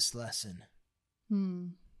beyond this lesson.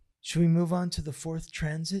 Should we move on to the fourth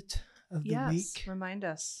transit of the week? Yes, remind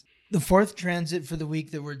us. The fourth transit for the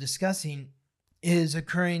week that we're discussing is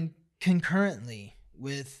occurring concurrently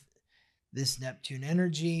with this Neptune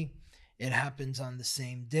energy. It happens on the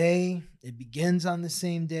same day. It begins on the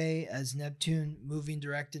same day as Neptune moving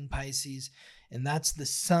direct in Pisces. And that's the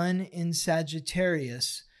Sun in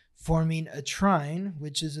Sagittarius forming a trine,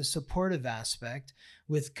 which is a supportive aspect,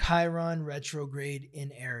 with Chiron retrograde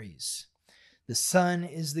in Aries. The Sun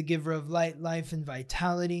is the giver of light, life, and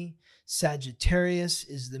vitality. Sagittarius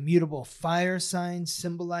is the mutable fire sign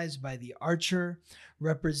symbolized by the archer,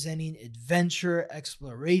 representing adventure,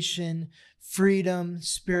 exploration, freedom,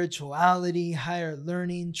 spirituality, higher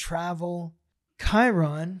learning, travel.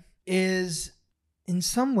 Chiron is in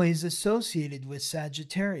some ways associated with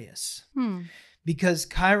Sagittarius because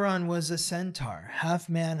Chiron was a centaur, half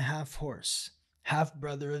man, half horse, half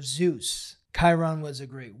brother of Zeus. Chiron was a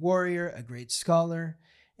great warrior, a great scholar,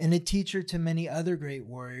 and a teacher to many other great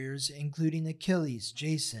warriors, including Achilles,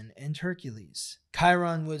 Jason, and Hercules.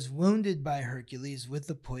 Chiron was wounded by Hercules with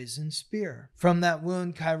a poisoned spear. From that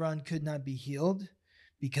wound, Chiron could not be healed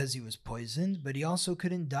because he was poisoned, but he also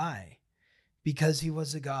couldn't die because he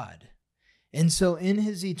was a god. And so in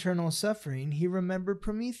his eternal suffering, he remembered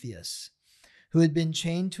Prometheus, who had been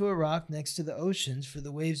chained to a rock next to the oceans for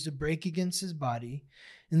the waves to break against his body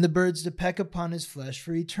and the birds to peck upon his flesh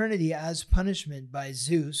for eternity as punishment by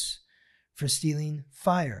Zeus for stealing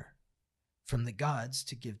fire from the gods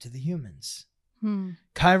to give to the humans.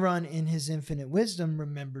 Chiron, in his infinite wisdom,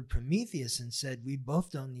 remembered Prometheus and said, we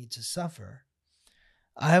both don't need to suffer.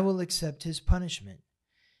 I will accept his punishment.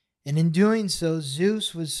 And in doing so,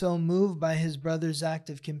 Zeus was so moved by his brother's act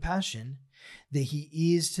of compassion that he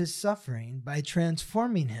eased his suffering by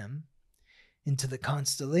transforming him into the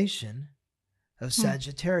constellation of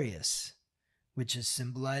Sagittarius, which is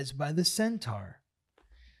symbolized by the centaur,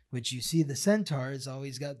 which you see the centaur has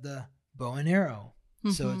always got the bow and arrow.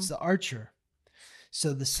 So it's the archer.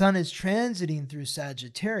 So the sun is transiting through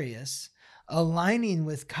Sagittarius, aligning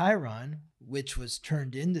with Chiron, which was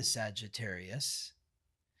turned into Sagittarius.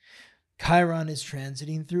 Chiron is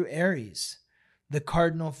transiting through Aries, the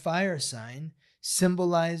cardinal fire sign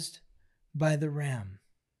symbolized by the ram,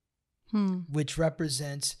 which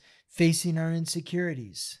represents facing our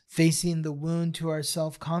insecurities, facing the wound to our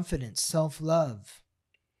self-confidence, self-love.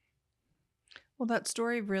 Well, that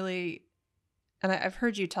story really, and I've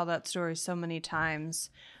heard you tell that story so many times,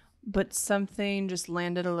 but something just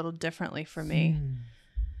landed a little differently for me.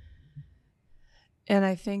 And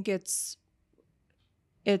I think it's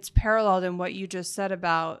paralleled in what you just said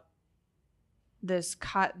about this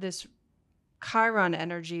Chiron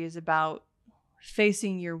energy is about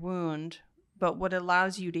facing your wound, but what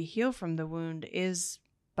allows you to heal from the wound is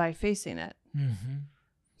by facing it. Mm-hmm.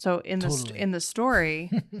 So in the story,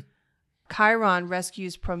 Chiron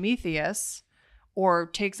rescues Prometheus or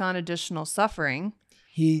takes on additional suffering,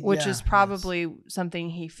 which is probably something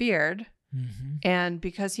he feared. Mm-hmm. And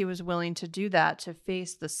because he was willing to do that, to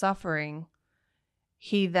face the suffering,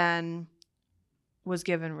 he then was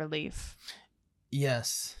given relief.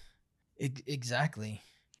 Yes, exactly.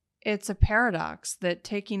 It's a paradox that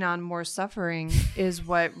taking on more suffering is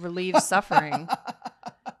what relieves suffering.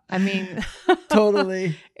 I mean,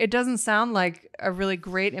 totally. It doesn't sound like a really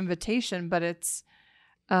great invitation, but it's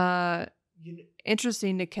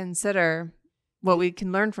interesting to consider what we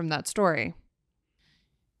can learn from that story.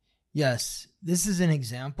 Yes, this is an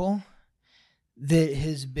example that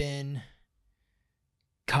has been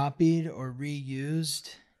copied or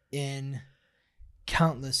reused in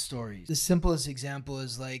countless stories. The simplest example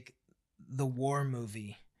is like the war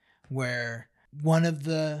movie, where one of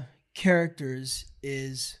the characters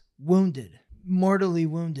is wounded, mortally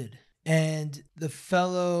wounded, and the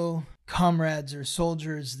fellow comrades or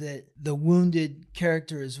soldiers that the wounded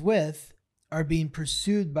character is with are being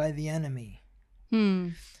pursued by the enemy.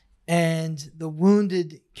 And the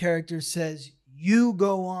wounded character says, "You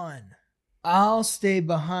go on. I'll stay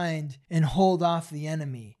behind and hold off the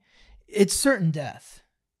enemy." It's certain death.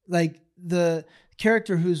 Like, the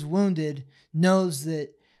character who's wounded knows that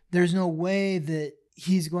there's no way that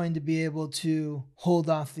he's going to be able to hold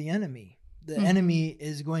off the enemy. The enemy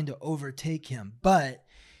is going to overtake him, but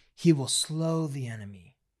he will slow the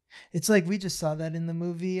enemy. It's like we just saw that in the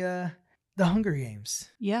movie The Hunger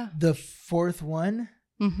Games. Yeah. The fourth one,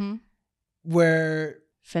 where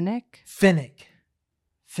Finnick.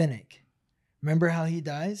 Remember how he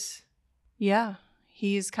dies? Yeah.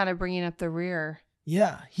 He's kind of bringing up the rear.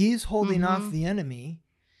 Yeah. He's holding off the enemy.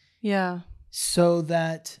 Yeah. So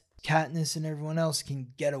that Katniss and everyone else can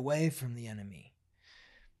get away from the enemy.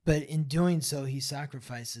 But in doing so, he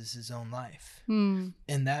sacrifices his own life. And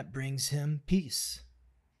that brings him peace.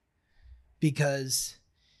 Because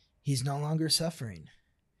he's no longer suffering.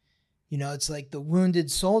 You know, it's like the wounded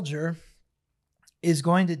soldier is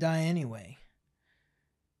going to die anyway.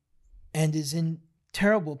 And is in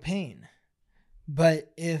terrible pain.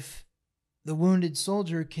 But if the wounded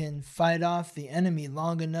soldier can fight off the enemy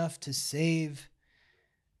long enough to save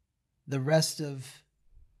the rest of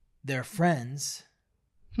their friends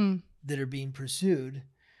that are being pursued,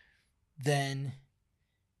 then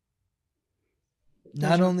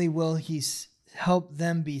not only will he help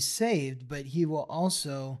them be saved, but he will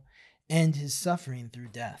also end his suffering through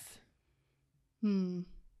death. Very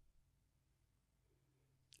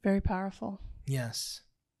powerful. Yes.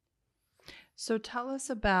 So tell us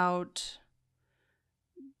about,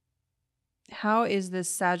 how is this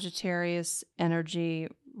Sagittarius energy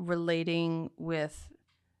relating with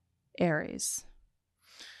Aries?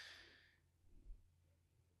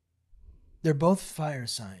 They're both fire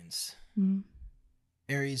signs.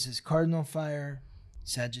 Aries is cardinal fire,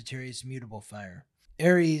 Sagittarius mutable fire.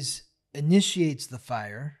 Aries initiates the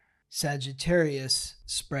fire, Sagittarius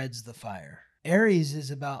spreads the fire. Aries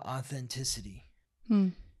is about authenticity.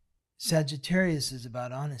 Sagittarius is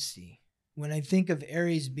about honesty. When I think of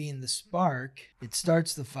Aries being the spark, it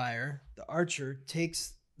starts the fire. The archer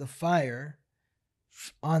takes the fire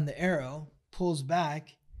on the arrow, pulls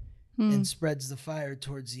back, and spreads the fire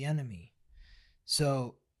towards the enemy.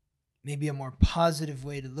 So maybe a more positive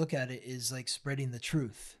way to look at it is like spreading the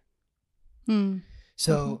truth.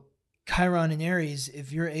 So Chiron and Aries,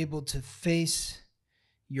 if you're able to face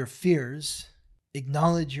your fears,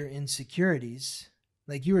 acknowledge your insecurities,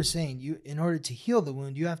 like you were saying, in order to heal the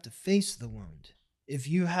wound, you have to face the wound. If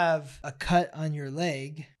you have a cut on your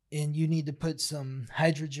leg and you need to put some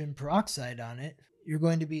hydrogen peroxide on it, you're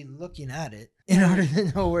going to be looking at it in order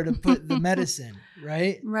to know where to put the medicine,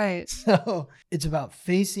 right? Right. So it's about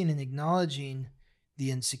facing and acknowledging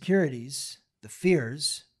the insecurities, the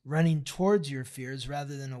fears, running towards your fears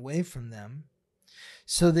rather than away from them,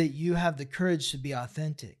 so that you have the courage to be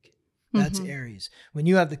authentic. That's Aries. When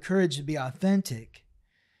you have the courage to be authentic,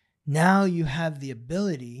 now you have the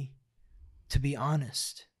ability to be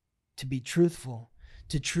honest, to be truthful,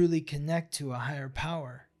 to truly connect to a higher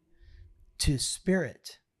power, to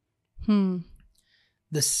spirit.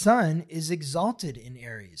 The sun is exalted in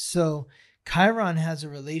Aries. So Chiron has a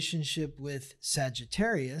relationship with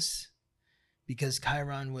Sagittarius because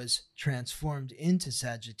Chiron was transformed into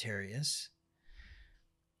Sagittarius.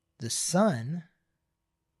 The sun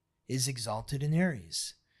is exalted in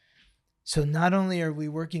Aries. So not only are we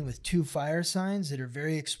working with two fire signs that are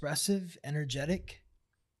very expressive, energetic,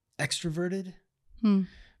 extroverted,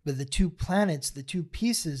 But the two planets, the two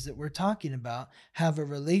pieces that we're talking about, have a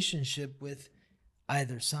relationship with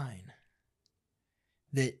either sign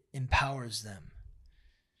that empowers them.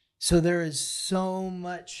 So there is so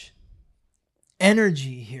much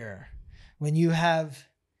energy here when you have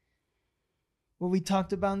what we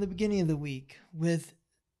talked about in the beginning of the week with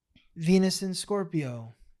Venus in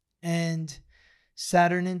Scorpio and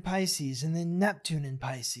Saturn in Pisces, and then Neptune in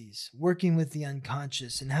Pisces, working with the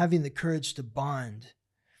unconscious and having the courage to bond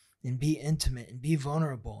and be intimate and be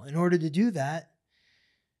vulnerable. In order to do that,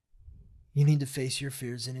 you need to face your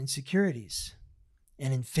fears and insecurities.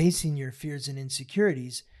 And in facing your fears and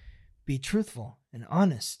insecurities, be truthful and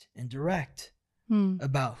honest and direct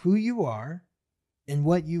about who you are and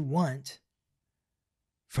what you want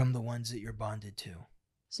from the ones that you're bonded to.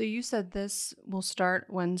 So you said this will start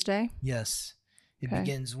Wednesday? Yes. It Okay.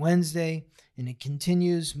 begins Wednesday and it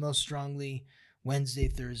continues most strongly Wednesday,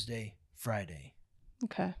 Thursday, Friday.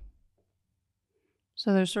 Okay.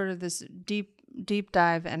 So there's sort of this deep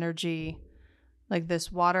dive energy, like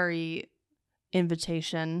this watery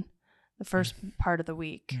invitation, the first part of the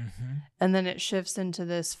week. Mm-hmm. And then it shifts into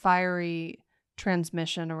this fiery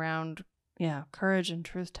transmission around, courage and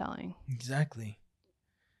truth-telling. Exactly.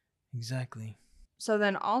 So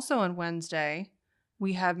then also on Wednesday,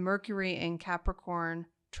 we have Mercury in Capricorn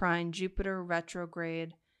trine Jupiter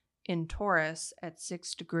retrograde in Taurus at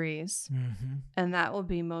 6 degrees. Mm-hmm. And that will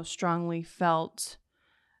be most strongly felt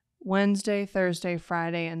Wednesday, Thursday,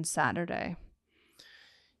 Friday, and Saturday.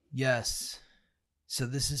 Yes. So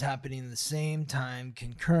this is happening at the same time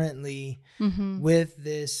concurrently Mm-hmm. with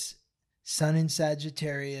this Sun in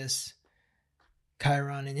Sagittarius,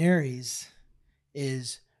 Chiron in Aries,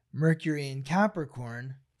 is Mercury in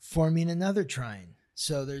Capricorn forming another trine.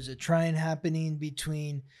 So there's a trine happening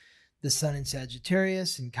between the Sun in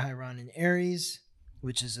Sagittarius and Chiron in Aries,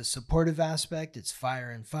 which is a supportive aspect. It's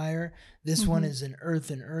fire and fire. This one is an earth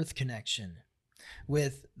and earth connection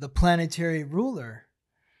with the planetary ruler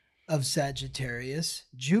of Sagittarius,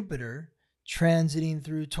 Jupiter, transiting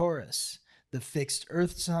through Taurus, the fixed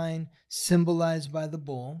earth sign symbolized by the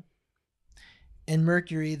bull, and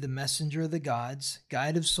Mercury, the messenger of the gods,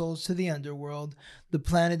 guide of souls to the underworld, the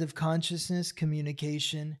planet of consciousness,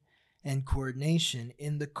 communication, and coordination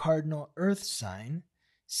in the cardinal earth sign,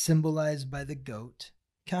 symbolized by the goat,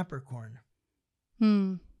 Capricorn.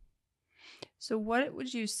 So what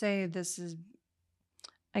would you say this is?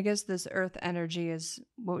 I guess this earth energy is,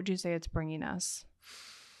 what would you say it's bringing us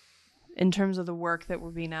in terms of the work that we're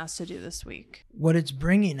being asked to do this week? What it's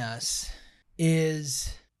bringing us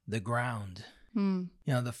is the ground.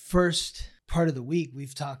 The first part of the week,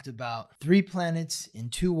 we've talked about 3 planets in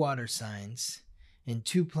 2 water signs and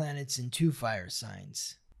 2 planets in 2 fire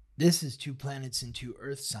signs. This is 2 planets in 2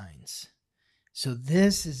 earth signs. So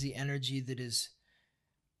this is the energy that is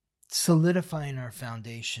solidifying our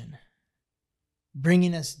foundation,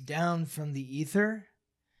 bringing us down from the ether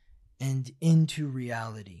and into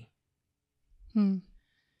reality.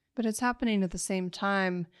 But it's happening at the same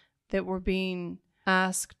time that we're being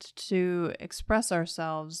asked to express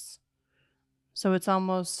ourselves. So it's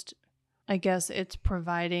almost, I guess, it's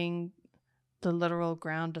providing the literal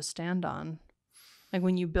ground to stand on. Like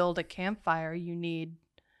when you build a campfire, you need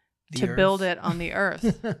to build it on the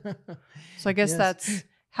earth. So I guess that's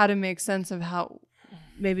how to make sense of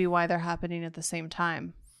maybe why they're happening at the same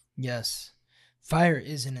time. Yes. Fire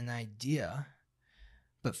isn't an idea,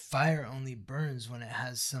 but fire only burns when it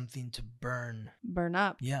has something to burn. Burn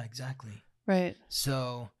up. Yeah, exactly. Right.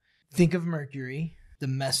 So think of Mercury, the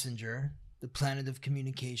messenger, the planet of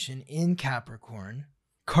communication in Capricorn.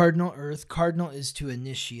 Cardinal Earth. Cardinal is to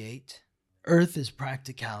initiate. Earth is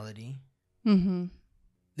practicality.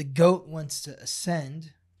 The goat wants to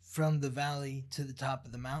ascend from the valley to the top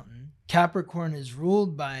of the mountain. Capricorn is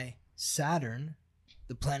ruled by Saturn,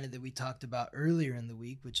 the planet that we talked about earlier in the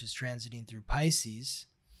week, which is transiting through Pisces.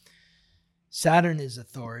 Saturn is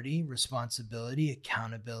authority, responsibility,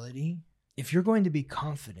 accountability. If you're going to be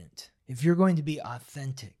confident, if you're going to be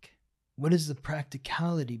authentic, what is the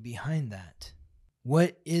practicality behind that?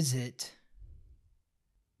 What is it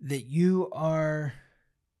that you are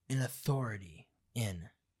an authority in?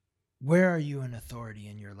 Where are you an authority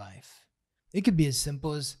in your life? It could be as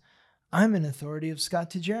simple as, I'm an authority of Scott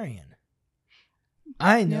Tajarian.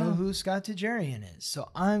 I know who Scott Tajarian is, so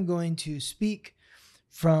I'm going to speak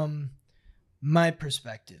from my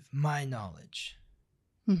perspective, my knowledge.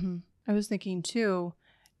 I was thinking too,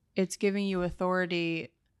 it's giving you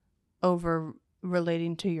authority over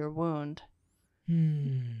relating to your wound.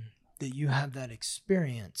 That you have that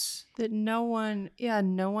experience. That no one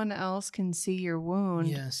else can see your wound.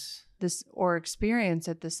 Yes. this or experience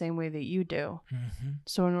it the same way that you do. Mm-hmm.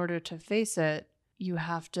 So in order to face it, you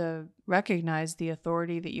have to recognize the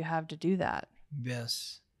authority that you have to do that.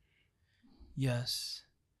 Yes. Yes.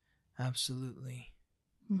 Absolutely.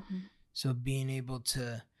 Mm-hmm. So being able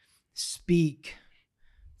to speak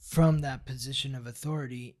from that position of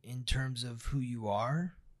authority in terms of who you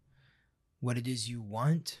are, what it is you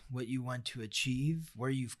want, what you want to achieve, where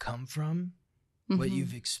you've come from, what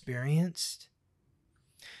you've experienced.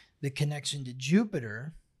 The connection to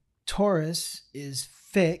Jupiter, Taurus is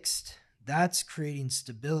fixed. That's creating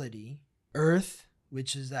stability. Earth,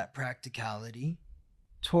 which is that practicality.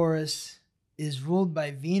 Taurus is ruled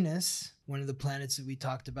by Venus, one of the planets that we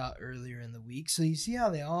talked about earlier in the week. So you see how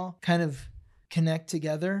they all kind of connect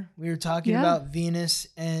together? We were talking about Venus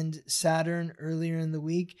and Saturn earlier in the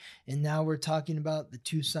week, and now we're talking about the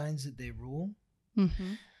two signs that they rule.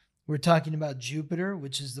 Mm-hmm. We're talking about Jupiter,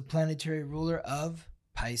 which is the planetary ruler of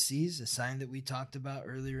Pisces, a sign that we talked about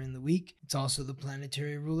earlier in the week. It's also the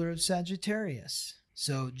planetary ruler of Sagittarius.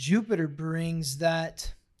 So Jupiter brings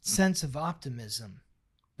that sense of optimism,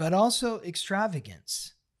 but also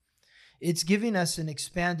extravagance. It's giving us an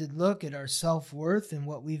expanded look at our self-worth and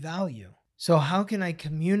what we value. So how can I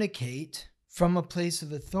communicate from a place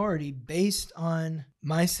of authority based on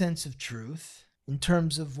my sense of truth in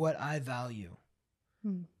terms of what I value,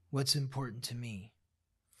 what's important to me?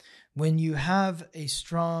 When you have a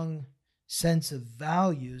strong sense of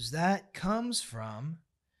values, that comes from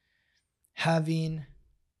having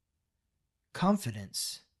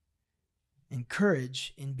confidence and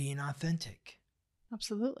courage in being authentic.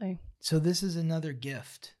 Absolutely. So this is another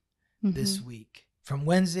gift this week. From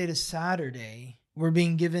Wednesday to Saturday, we're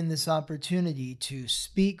being given this opportunity to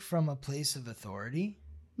speak from a place of authority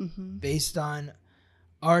based on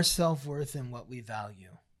our self-worth and what we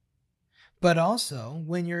value. But also,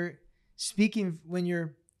 when you're speaking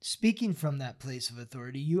from that place of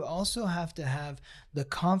authority, you also have to have the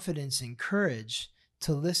confidence and courage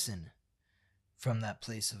to listen from that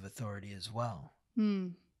place of authority as well.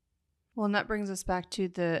 Well, and that brings us back to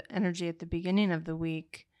the energy at the beginning of the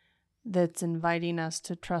week that's inviting us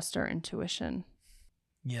to trust our intuition.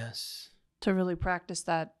 Yes. To really practice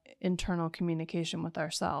that internal communication with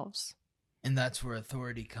ourselves. And that's where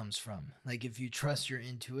authority comes from. Like if you trust your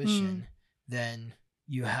intuition, then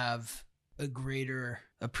you have a greater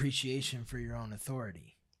appreciation for your own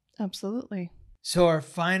authority. Absolutely. So our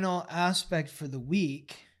final aspect for the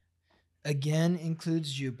week, again,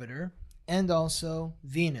 includes Jupiter and also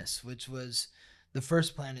Venus, which was the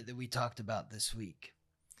first planet that we talked about this week.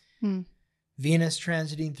 Venus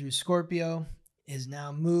transiting through Scorpio is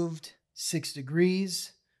now moved 6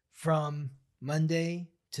 degrees from Monday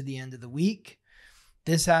to the end of the week.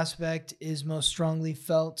 This aspect is most strongly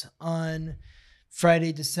felt on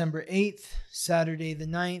Friday, December 8th, Saturday the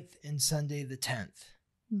 9th, and Sunday the 10th.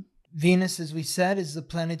 Venus, as we said, is the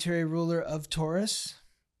planetary ruler of Taurus,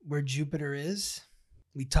 where Jupiter is.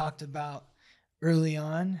 We talked about early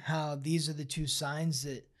on how these are the two signs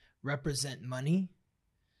that represent money.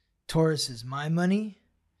 Taurus is my money.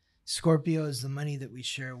 Scorpio is the money that we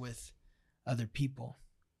share with other people,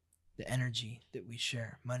 the energy that we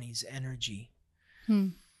share. Money's energy.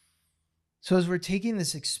 So as we're taking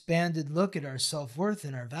this expanded look at our self-worth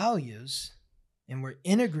and our values, and we're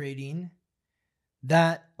integrating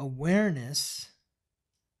that awareness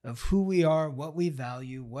of who we are, what we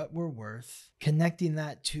value, what we're worth, connecting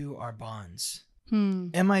that to our bonds.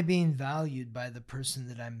 Am I being valued by the person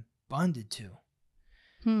that I'm bonded to?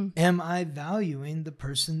 Am I valuing the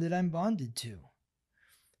person that I'm bonded to?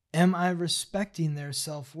 Am I respecting their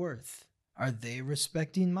self-worth? Are they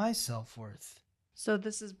respecting my self-worth? So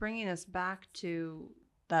this is bringing us back to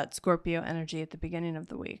that Scorpio energy at the beginning of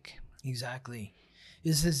the week. Exactly.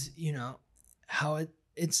 This is, how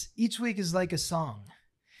it's each week is like a song.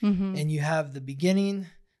 And you have the beginning,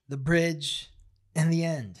 the bridge, and the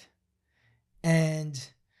end. And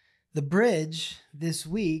the bridge this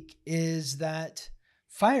week is that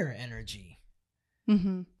fire energy.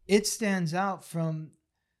 It stands out from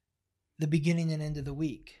the beginning and end of the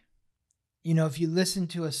week. If you listen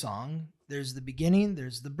to a song, there's the beginning,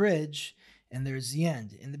 there's the bridge, and there's the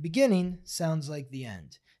end. And the beginning sounds like the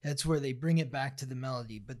end. That's where they bring it back to the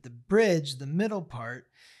melody. But the bridge, the middle part,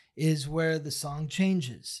 is where the song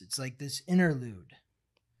changes. It's like this interlude.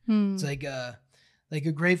 It's like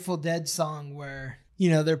a Grateful Dead song where,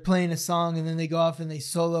 they're playing a song and then they go off and they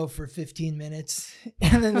solo for 15 minutes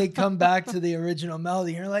and then they come back to the original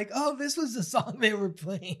melody. And you're like, oh, this was the song they were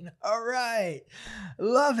playing. All right.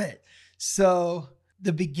 Love it. So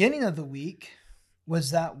the beginning of the week was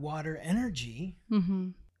that water energy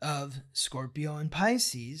of Scorpio and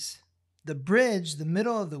Pisces. The bridge, the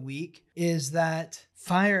middle of the week, is that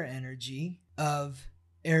fire energy of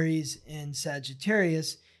Aries and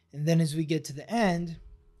Sagittarius. And then as we get to the end,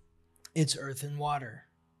 it's earth and water.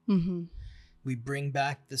 Mm-hmm. We bring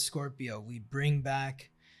back the Scorpio. We bring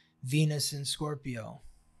back Venus in Scorpio.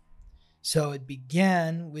 So it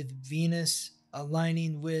began with Venus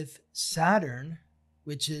aligning with Saturn,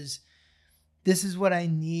 which is, this is what I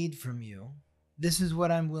need from you. This is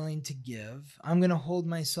what I'm willing to give. I'm going to hold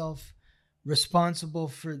myself responsible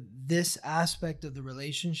for this aspect of the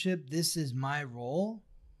relationship. This is my role.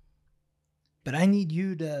 But I need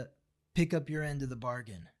you to pick up your end of the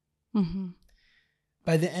bargain. Mm-hmm.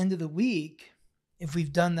 By the end of the week, if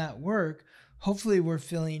we've done that work, hopefully we're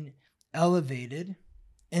feeling elevated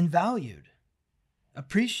and valued,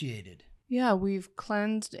 appreciated. Yeah, we've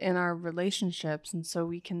cleansed in our relationships, and so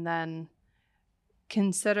we can then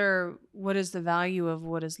consider what is the value of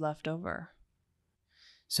what is left over.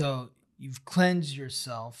 So you've cleansed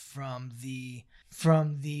yourself from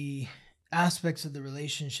the aspects of the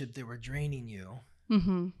relationship that were draining you,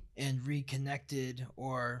 mm-hmm. and reconnected,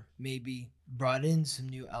 or maybe brought in some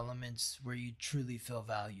new elements where you truly feel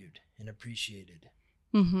valued and appreciated.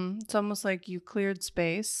 Mm-hmm. It's almost like you cleared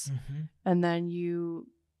space, Mm-hmm. and then you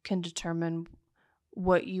can determine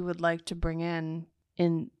what you would like to bring in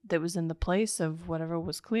that was in the place of whatever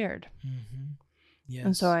was cleared. Mm-hmm. Yes.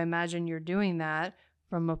 And so I imagine you're doing that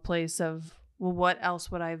from a place of, well, what else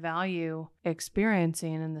would I value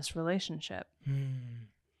experiencing in this relationship?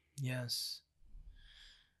 Yes.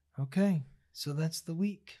 Okay, so that's the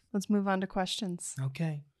week. Let's move on to questions.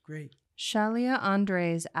 Okay, great. Shalia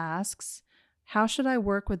Andres asks, how should I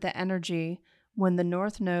work with the energy when the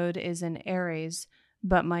North Node is in Aries,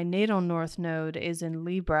 but my natal North Node is in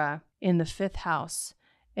Libra in the 5th house,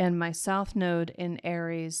 and my South Node in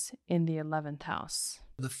Aries in the 11th house?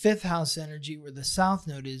 The 5th house energy, where the South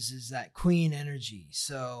Node is that queen energy.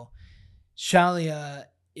 So Shalia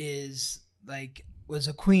was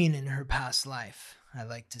a queen in her past life, I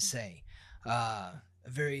like to say. A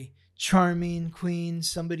very charming queen,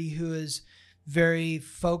 somebody who is very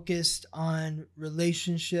focused on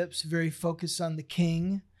relationships, very focused on the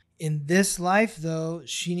king. In this life, though,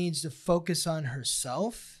 she needs to focus on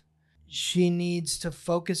herself. She needs to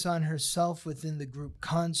focus on herself within the group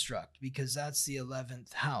construct, because that's the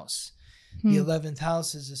 11th house. The 11th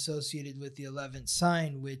house is associated with the 11th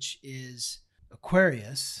sign, which is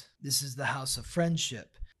Aquarius. This is the house of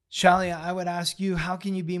friendship. Shalia, I would ask you, how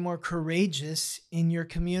can you be more courageous in your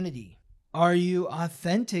community? Are you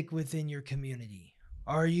authentic within your community?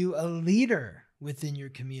 Are you a leader within your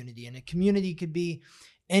community? And a community could be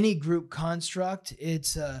any group construct.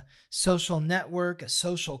 It's a social network, a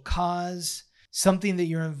social cause, something that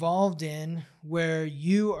you're involved in where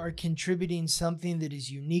you are contributing something that is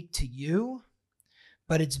unique to you,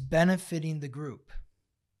 but it's benefiting the group.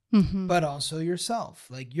 Mm-hmm. But also yourself.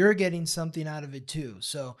 Like, you're getting something out of it too.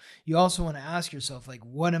 So you also want to ask yourself, like,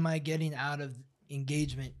 what am I getting out of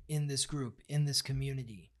engagement in this group, in this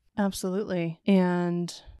community? Absolutely.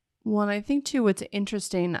 And when I think too, what's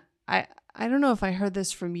interesting, I don't know if I heard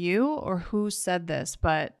this from you or who said this,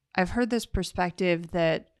 but I've heard this perspective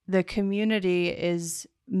that the community is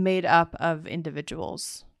made up of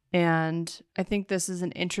individuals. And I think this is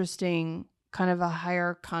an interesting kind of a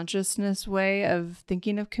higher consciousness way of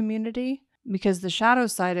thinking of community, because the shadow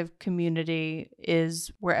side of community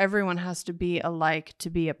is where everyone has to be alike to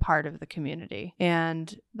be a part of the community.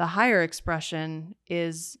 And the higher expression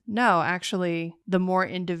is, no, actually, the more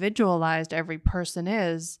individualized every person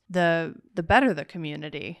is, the better the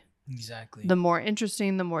community. Exactly. The more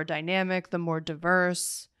interesting, the more dynamic, the more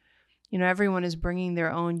diverse. You know, everyone is bringing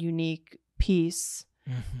their own unique piece.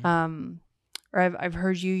 Mm-hmm. Or I've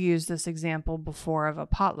heard you use this example before of a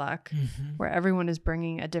potluck, mm-hmm. where everyone is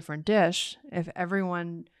bringing a different dish. If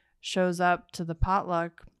everyone shows up to the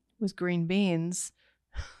potluck with green beans,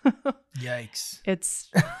 yikes!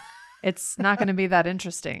 It's not going to be that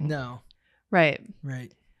interesting. No. Right.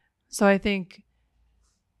 So I think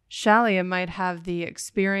Shalia might have the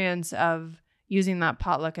experience of using that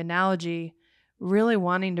potluck analogy, really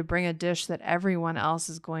wanting to bring a dish that everyone else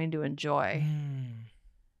is going to enjoy.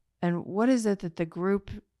 And what is it that the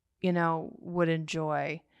group, would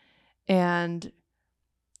enjoy? And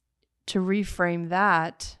to reframe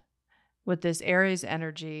that with this Aries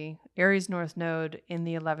energy, Aries North Node in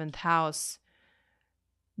the 11th house,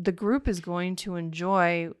 the group is going to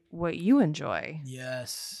enjoy what you enjoy.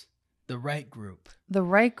 Yes. The right group. The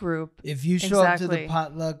right group. If you show up to the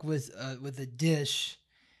potluck with a dish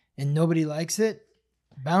and nobody likes it,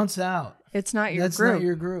 bounce out. It's not your group. That's not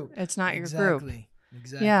your group. It's not your group.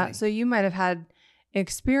 Exactly. Yeah, so you might have had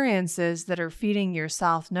experiences that are feeding your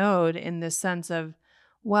South Node in this sense of,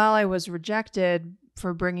 well, I was rejected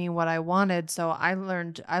for bringing what I wanted, so I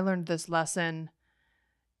learned this lesson,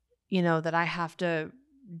 that I have to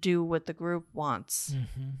do what the group wants.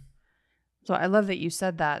 Mm-hmm. So I love that you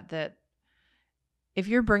said that if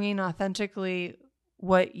you're bringing authentically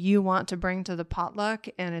what you want to bring to the potluck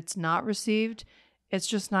and it's not received, it's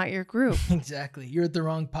just not your group. Exactly. You're at the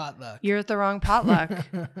wrong potluck. You're at the wrong potluck.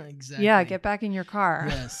 Exactly. Yeah, get back in your car.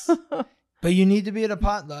 Yes. But you need to be at a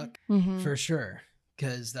potluck Mm-hmm. for sure,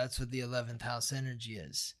 because that's what the 11th house energy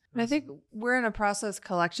is. And I think we're in a process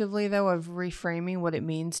collectively, though, of reframing what it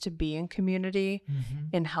means to be in community,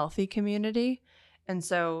 in healthy community. And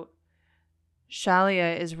so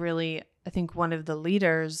Shalia is really, I think, one of the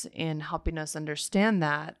leaders in helping us understand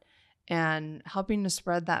that and helping to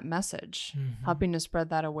spread that message, helping to spread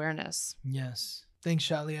that awareness. Yes. Thanks,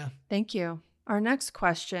 Shalia. Thank you. Our next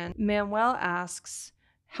question, Manuel asks,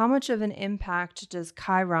 how much of an impact does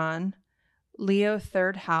Chiron, Leo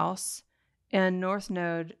 3rd house, and North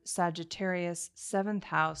Node Sagittarius 7th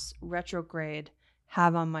house retrograde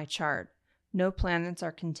have on my chart? No planets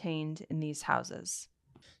are contained in these houses.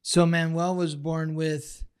 So Manuel was born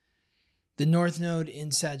with the North Node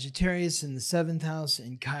in Sagittarius in the 7th house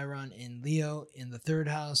and Chiron in Leo in the 3rd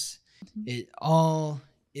house. It all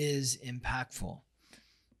is impactful.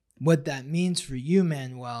 What that means for you,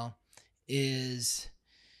 Manuel, is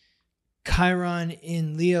Chiron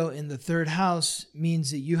in Leo in the 3rd house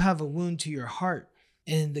means that you have a wound to your heart,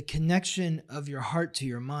 and the connection of your heart to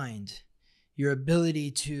your mind, your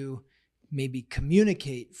ability to maybe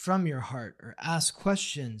communicate from your heart or ask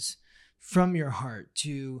questions from your heart,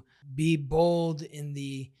 to be bold in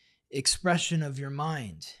the expression of your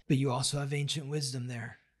mind. But you also have ancient wisdom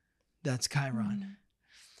there. That's Chiron.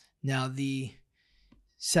 Now, the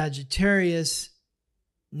Sagittarius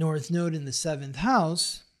North Node in the 7th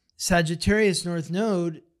house, Sagittarius North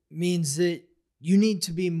Node means that you need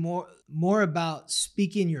to be more about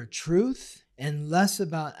speaking your truth and less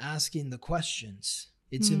about asking the questions.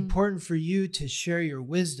 It's important for you to share your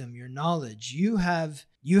wisdom, your knowledge. You have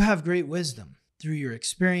great wisdom through your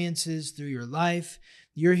experiences, through your life.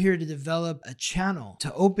 You're here to develop a channel,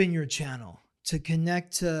 to open your channel, to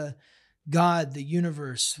connect to God, the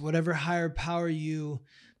universe, whatever higher power you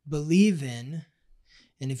believe in.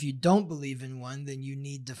 And if you don't believe in one, then you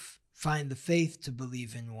need to find the faith to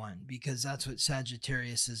believe in one, because that's what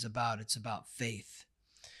Sagittarius is about. It's about faith.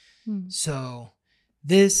 So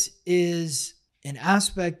this is an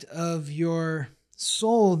aspect of your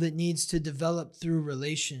soul that needs to develop through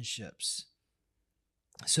relationships.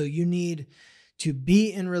 So you need to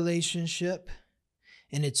be in relationship,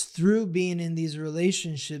 and it's through being in these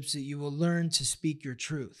relationships that you will learn to speak your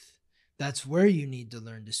truth. That's where you need to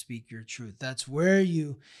learn to speak your truth. That's where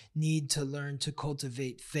you need to learn to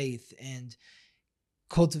cultivate faith and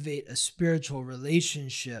cultivate a spiritual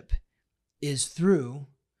relationship, is through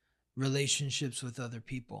relationships with other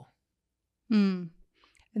people. And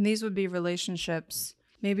these would be relationships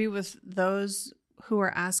maybe with those who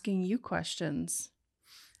are asking you questions.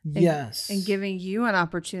 Yes. And giving you an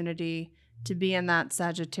opportunity to be in that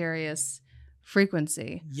Sagittarius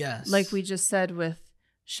frequency. Yes. Like we just said with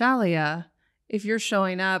Shalia, if you're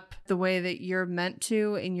showing up the way that you're meant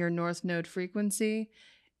to in your North Node frequency,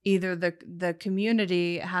 either the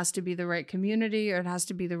community has to be the right community, or it has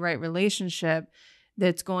to be the right relationship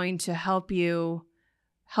that's going to help you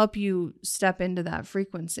step into that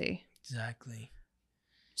frequency. Exactly.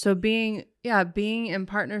 So being in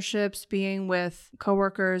partnerships, being with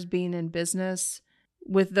coworkers, being in business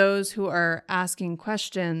with those who are asking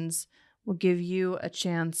questions will give you a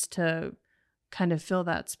chance to kind of fill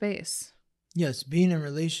that space. Yes, being in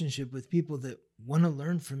relationship with people that want to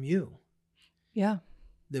learn from you. Yeah.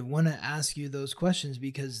 That want to ask you those questions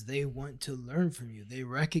because they want to learn from you. They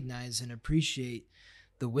recognize and appreciate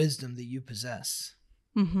the wisdom that you possess.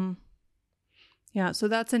 Yeah, so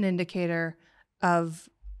that's an indicator of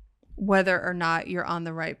whether or not you're on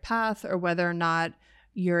the right path, or whether or not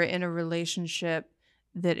you're in a relationship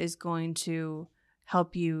that is going to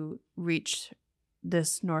help you reach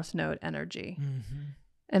this North Node energy.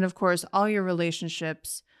 And of course, all your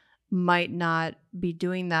relationships might not be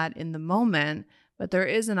doing that in the moment, but there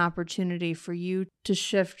is an opportunity for you to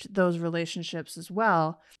shift those relationships as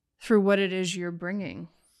well through what it is you're bringing.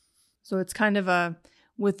 So it's kind of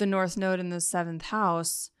with the North Node in the 7th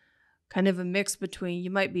house, kind of a mix between,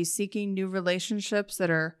 you might be seeking new relationships that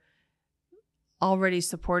are already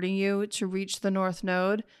supporting you to reach the North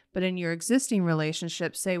Node, but in your existing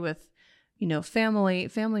relationships, say with,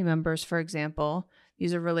 family members, for example,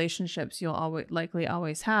 these are relationships you'll likely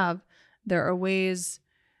always have. There are ways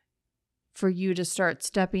for you to start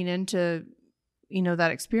stepping into,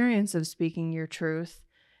 that experience of speaking your truth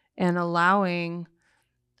and allowing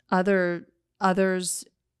others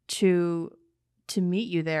to meet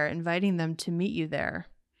you there, inviting them to meet you there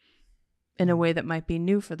in a way that might be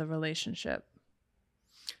new for the relationship.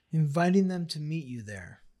 Inviting them to meet you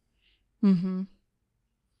there. Mm-hmm.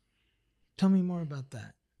 Tell me more about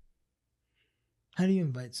that. How do you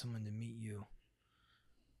invite someone to meet you?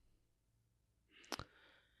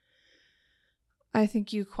 I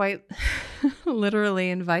think you quite literally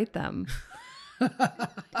invite them.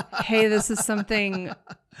 Hey, this is something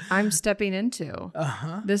I'm stepping into.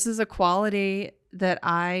 Uh-huh. This is a quality that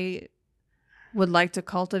I would like to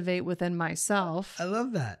cultivate within myself. I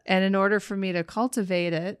love that. And in order for me to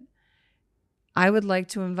cultivate it, I would like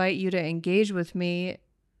to invite you to engage with me.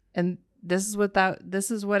 And this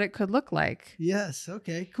is what it could look like. Yes.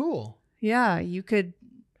 Okay, cool. Yeah, you could,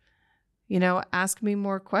 ask me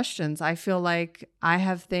more questions. I feel like I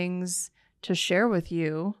have things to share with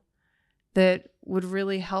you that would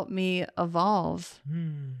really help me evolve.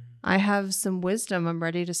 I have some wisdom I'm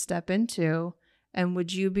ready to step into. And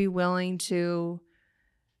would you be willing to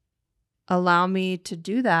allow me to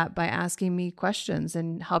do that by asking me questions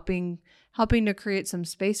and helping to create some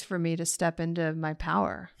space for me to step into my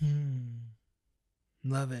power?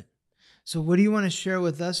 Love it. So what do you want to share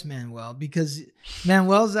with us, Manuel? Because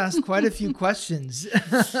Manuel's asked quite a few questions.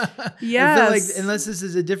 Yes. I feel like, unless this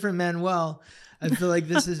is a different Manuel, I feel like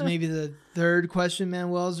this is maybe the third question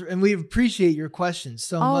Manuel's, and we appreciate your questions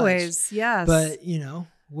so much. Always, yes. But,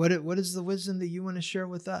 what is the wisdom that you want to share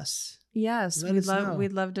with us? Yes, Let us know.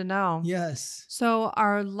 we'd love to know. Yes. So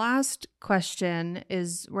our last question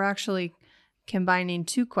is, we're actually combining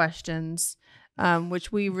two questions,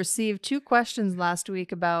 which we received two questions last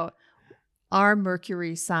week about our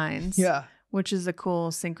Mercury signs, which is a cool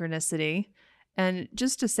synchronicity. And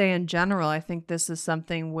just to say in general, I think this is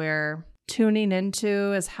something we're tuning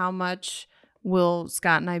into, is how much will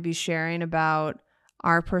Scott and I be sharing about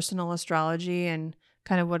our personal astrology and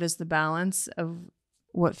kind of what is the balance of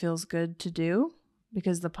what feels good to do,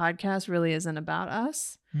 because the podcast really isn't about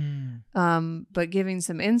us. But giving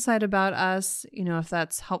some insight about us, if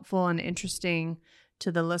that's helpful and interesting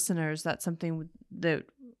to the listeners, that's something that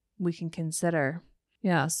we can consider.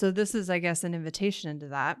 Yeah. So this is, I guess, an invitation into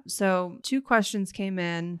that. So two questions came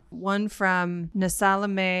in, one from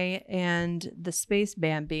Nasalame and the Space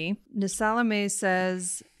Bambi. Nasalame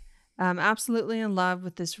says, absolutely in love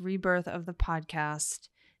with this rebirth of the podcast.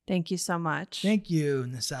 Thank you so much. Thank you,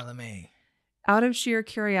 Nasalame. Out of sheer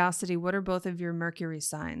curiosity, what are both of your Mercury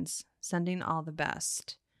signs? Sending all the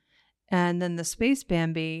best. And then the Space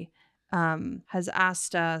Bambi has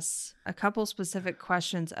asked us a couple specific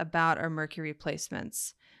questions about our Mercury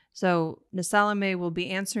placements. So Nasalame will be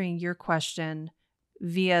answering your question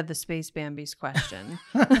via the Space Bambi's question.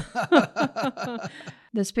 The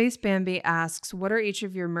Space Bambi asks, what are each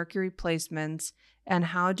of your Mercury placements, and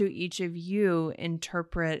how do each of you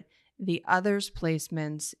interpret the other's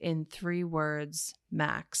placements in 3 words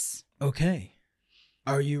max? Okay.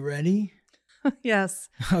 Are you ready? Yes.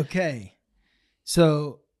 Okay.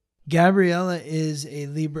 So Gabriella is a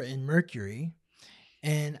Libra in Mercury,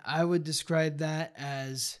 and I would describe that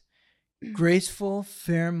as graceful,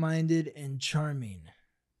 fair-minded, and charming.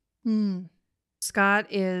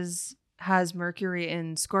 Scott has Mercury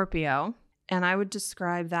in Scorpio, and I would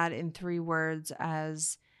describe that in 3 words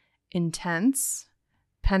as intense,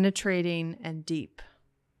 penetrating, and deep.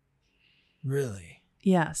 Really?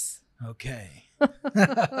 Yes. Okay.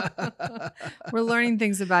 We're learning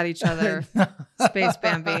things about each other, Space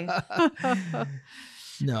Bambi.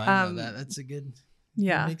 No, I know that. That's a good...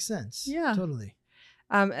 Yeah. That makes sense. Yeah. Totally.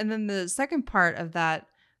 And then the second part of that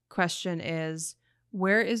question is,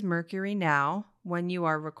 where is Mercury now when you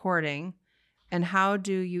are recording, and how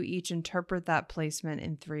do you each interpret that placement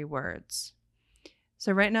in 3 words?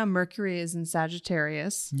 So right now, Mercury is in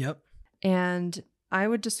Sagittarius. Yep. And I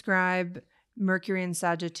would describe Mercury in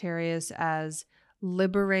Sagittarius as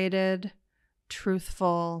liberated,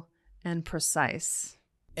 truthful, and precise.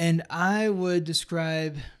 And I would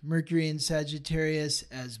describe Mercury in Sagittarius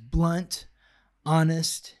as blunt,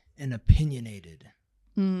 honest, and opinionated.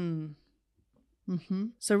 So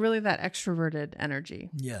really that extroverted energy.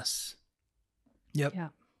 Yes. Yep. Yeah.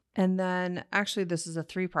 And then actually this is a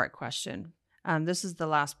 3-part question. This is the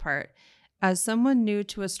last part. As someone new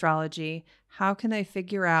to astrology, how can I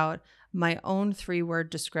figure out my own 3-word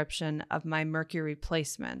description of my Mercury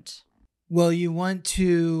placement? Well, you want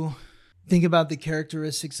to think about the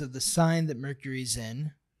characteristics of the sign that Mercury's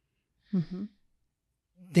in.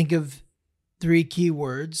 Think of 3 key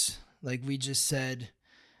words, like we just said.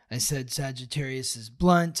 I said Sagittarius is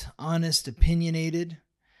blunt, honest, opinionated.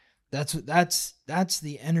 That's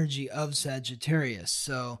the energy of Sagittarius.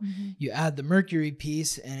 So you add the Mercury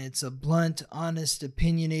piece and it's a blunt, honest,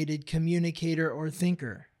 opinionated communicator or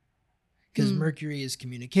thinker. Because Mercury is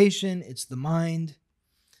communication, it's the mind.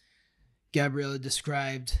 Gabriella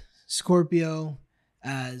described Scorpio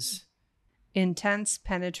as intense,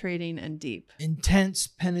 penetrating, and deep. Intense,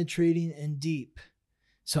 penetrating, and deep.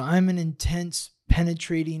 So I'm an intense,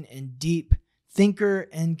 penetrating, and deep thinker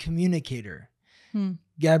and communicator.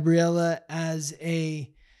 Gabriella as a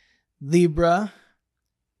Libra,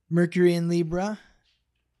 Mercury in Libra,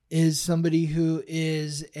 is somebody who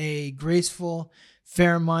is a graceful,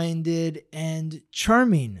 fair-minded, and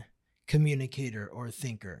charming communicator or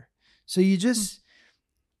thinker. So you just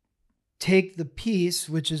take the piece,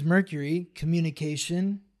 which is Mercury,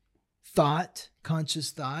 communication, thought,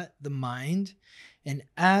 conscious thought, the mind, and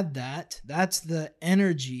add that. That's the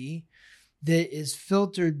energy that is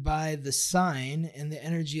filtered by the sign, and the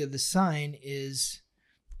energy of the sign is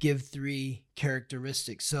give 3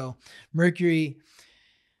 characteristics. So Mercury,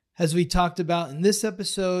 as we talked about in this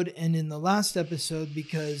episode and in the last episode,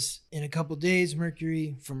 because in a couple days,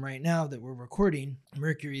 Mercury, from right now that we're recording,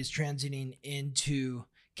 Mercury is transiting into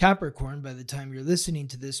Capricorn. By the time you're listening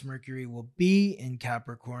to this, Mercury will be in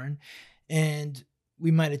Capricorn. And we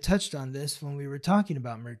might have touched on this when we were talking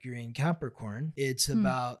about Mercury in Capricorn. It's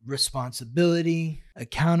about responsibility,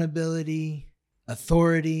 accountability,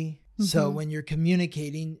 authority. So when you're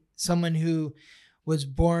communicating, someone who was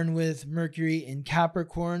born with Mercury in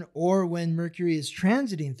Capricorn, or when Mercury is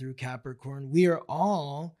transiting through Capricorn, we are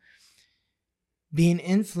all being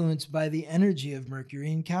influenced by the energy of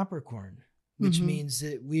Mercury in Capricorn, which means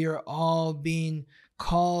that we are all being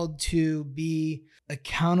called to be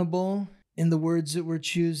accountable in the words that we're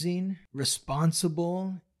choosing,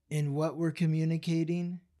 responsible in what we're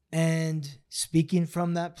communicating, and speaking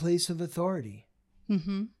from that place of authority.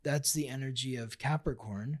 That's the energy of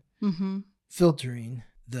Capricorn, filtering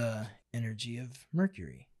the energy of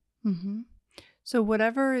Mercury. So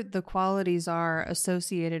whatever the qualities are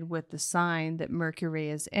associated with the sign that Mercury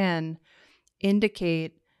is in,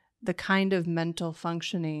 indicate the kind of mental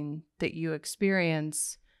functioning that you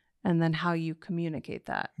experience and then how you communicate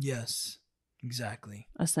that. Yes, exactly.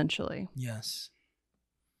 Essentially. Yes.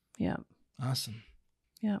 Yeah. Awesome.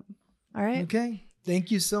 Yeah. All right. Okay.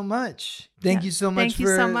 Thank you so much. Thank you so much Thank you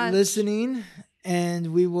for so much. listening,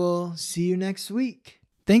 and we will see you next week.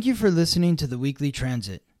 Thank you for listening to the Weekly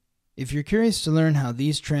Transit. If you're curious to learn how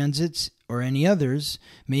these transits or any others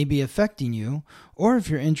may be affecting you, or if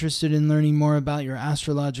you're interested in learning more about your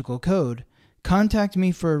astrological code, contact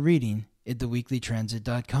me for a reading at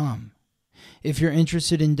theweeklytransit.com. If you're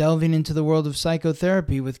interested in delving into the world of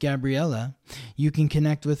psychotherapy with Gabriella, you can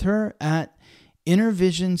connect with her at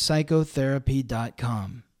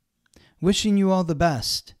innervisionpsychotherapy.com. Wishing you all the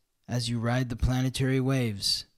best as you ride the planetary waves.